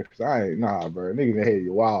chill, bro. Cause I ain't bro. Niggas in Haiti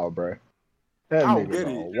wild, bro. That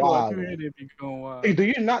nigga wild. Hey, do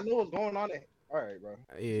you not know what's going on there? All right, bro.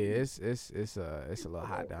 Yeah, it's a little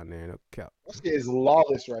hot down there. No cap. This shit is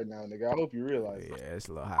lawless right now, nigga. I hope you realize. Yeah, it's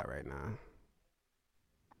a little hot right now.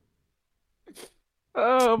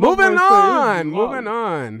 Moving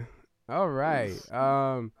on. All right.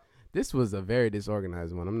 This was a very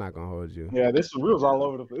disorganized one. I'm not gonna hold you. Yeah, we was all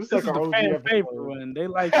over the place. This is like a fan favorite one. They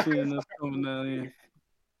like seeing us coming down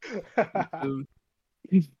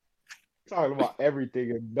here. Talking about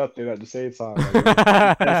everything and nothing at the same time.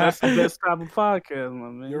 That's the best type of podcast, my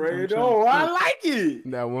man. You ready? No, I like it.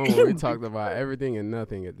 That one where we talked about everything and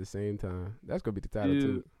nothing at the same time. That's gonna be the title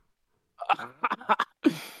too.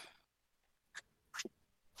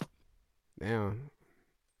 Damn.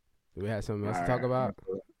 Do we have something else to talk about?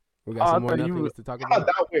 We got some more nothings to talk about.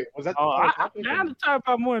 Was that I had to talk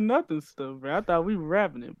about more nothing stuff, bro. I thought we were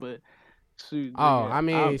wrapping it, but shoot. Oh, I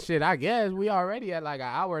mean, shit, I guess we already at like an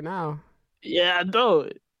hour now. Yeah, I know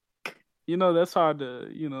it. You know, that's hard to,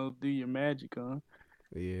 do your magic on.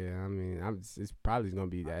 Yeah, I mean, it's probably gonna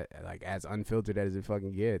be that like as unfiltered as it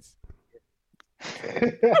fucking gets.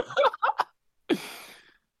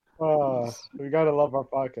 We gotta love our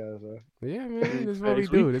podcast, man. Yeah, man. This is what we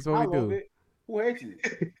do. This is what we do. Who hates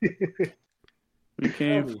it? We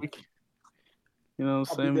can't. You know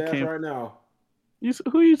what I'm saying? We can't. Right now.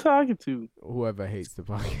 Who are you talking to? Whoever hates the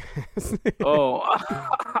podcast. Oh.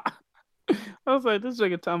 I was like, this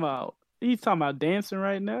nigga he's talking about dancing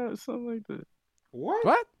right now or something like that.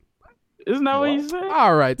 What? Isn't that what you said?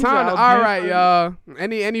 All right, all right, y'all.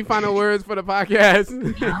 Any final words for the podcast?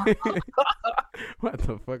 What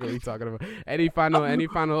the fuck are we talking about? Any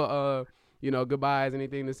final goodbyes,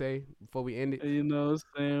 anything to say before we end it? You know what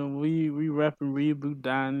I'm saying? We repping Reboot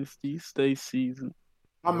Dynasty, stay seasoned.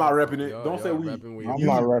 I'm not repping it. Don't say we. I'm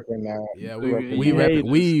not repping that. Yeah, we repping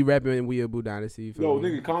We Reboot Dynasty. Yo,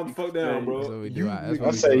 nigga, calm the fuck down, bro. That's what we do.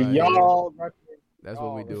 That's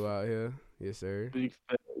what we do out here. Yes, sir. Big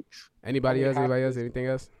facts. Anybody else? Anything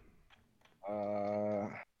else? Nah,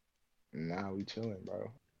 we chilling,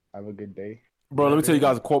 bro. Have a good day. Bro, let me tell you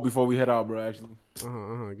guys a quote before we head out, bro, actually.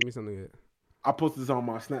 Give me something good. I posted this on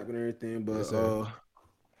my Snap and everything, but yes,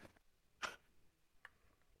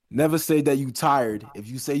 never say that you tired. If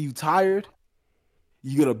you say you tired,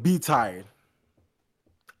 you're gonna be tired.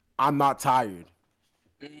 I'm not tired.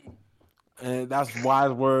 And that's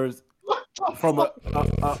wise words from a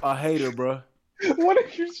hater, bro. What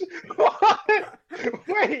did you say? What?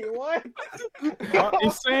 Wait, what?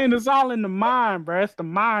 He's saying it's all in the mind, bro. It's the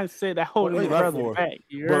mindset that holding the brother back.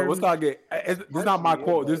 Bro, what's not get? This is not my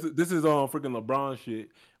quote. This is freaking LeBron shit.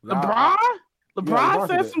 LeBron? LeBron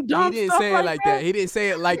said some dumb stuff. He didn't say it like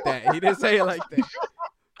that. He didn't say it like that.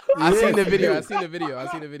 I seen the video.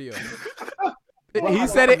 He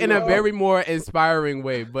said it in a very more inspiring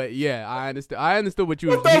way, but yeah, I understood. I understood what you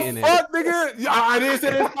were getting at. Fuck, nigga? I didn't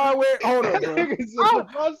say that inspiring way. Hold on, bro.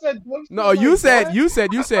 No, you said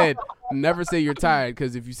never say you're tired,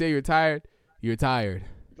 because if you say you're tired, you're tired.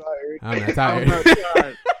 I'm not tired.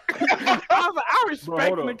 I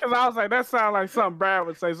respected it because I was like, that sounds like something Brad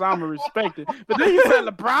would say, so I'm gonna respect it. But then you said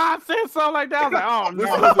LeBron said something like that. I was like,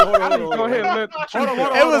 oh no, I need to go ahead and let the truth.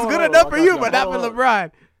 It was good enough for you, but not for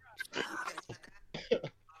LeBron.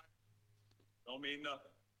 Don't mean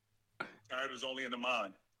nothing. Tired is only in the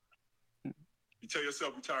mind. You tell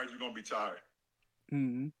yourself you're tired, you're gonna be tired.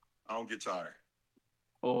 Mm-hmm. I don't get tired.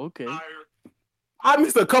 Oh, okay. Tired. I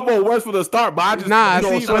missed a couple of words for the start, but I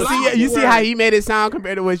just you see how he made it sound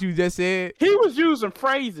compared to what you just said. He was using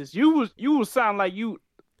phrases. You was sound like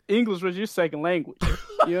English was your second language.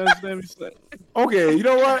 You understand me? Saying? Okay, you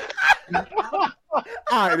know what?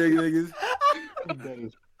 All right, niggas.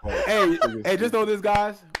 Hey, just know this,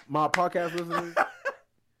 guys. My podcast listeners.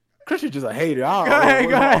 Christian just a hater. Go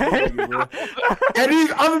ahead. And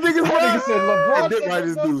these other niggas said LeBron right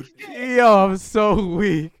this dude. Yo, I'm so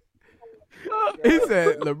weak. He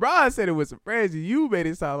said LeBron said it was some phrases. You made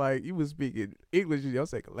it sound like you was speaking English in your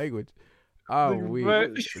second language. Oh, weak.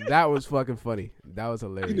 That was fucking funny. That was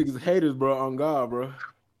hilarious. These niggas haters, bro. On God, bro.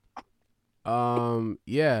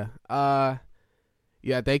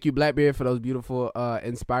 Yeah, thank you, Blackbeard, for those beautiful,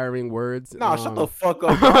 inspiring words. Nah, shut the fuck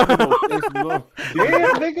up. Damn,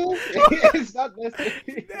 nigga. It's not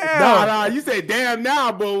necessary. Nah, you say damn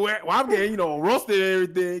now, but I'm getting, roasted and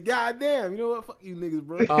everything. God damn, you know what? Fuck you niggas,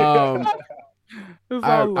 bro.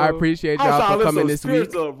 I appreciate y'all for coming this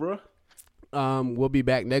week. Up, bro. We'll be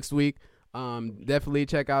back next week. Definitely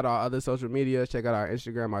check out our other social media. Check out our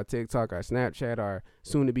Instagram, our TikTok, our Snapchat, our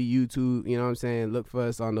soon-to-be YouTube. You know what I'm saying? Look for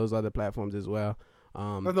us on those other platforms as well.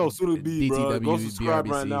 That's no soon to be, bro. Go subscribe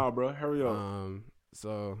right now, bro. Hurry up.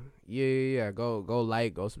 So yeah. Go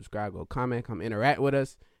like, go subscribe, go comment, come interact with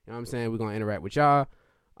us. You know what I'm saying? We're gonna interact with y'all.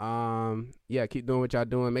 Yeah, keep doing what y'all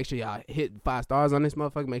doing. Make sure y'all hit 5 stars on this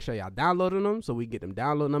motherfucker. Make sure y'all downloading them so we get them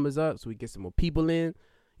download numbers up, so we get some more people in.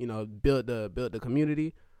 Build the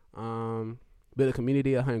community. Build a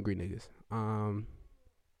community of hungry niggas.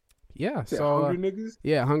 Yeah, so hungry niggas.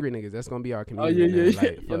 Yeah, hungry niggas. That's gonna be our community.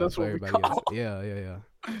 Yeah, that's what everybody else. Yeah.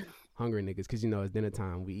 Hungry niggas, because it's dinner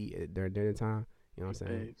time. We eat during dinner time. You know what I'm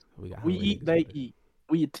saying? We eat, they eat.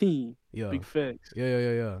 We a team. Yeah. Big facts.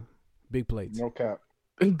 Yeah. Big plates. No cap.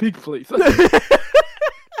 Big plates.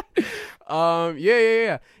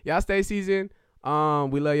 Yeah. Y'all stay seasoned. We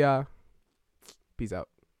love y'all. Peace out.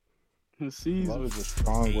 Love is a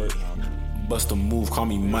strong word now. Bust a move, call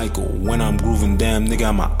me Michael. When I'm grooving, damn nigga,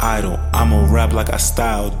 I'm an idol. I'ma rap like I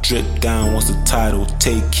style. Drip down, what's the title?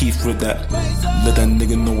 Take Keith with that. Let that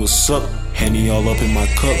nigga know what's up. Henny all up in my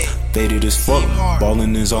cup. Faded as fuck.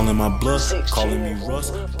 Ballin' is all in my blood. Calling me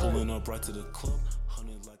Russ. Pulling up right to the club.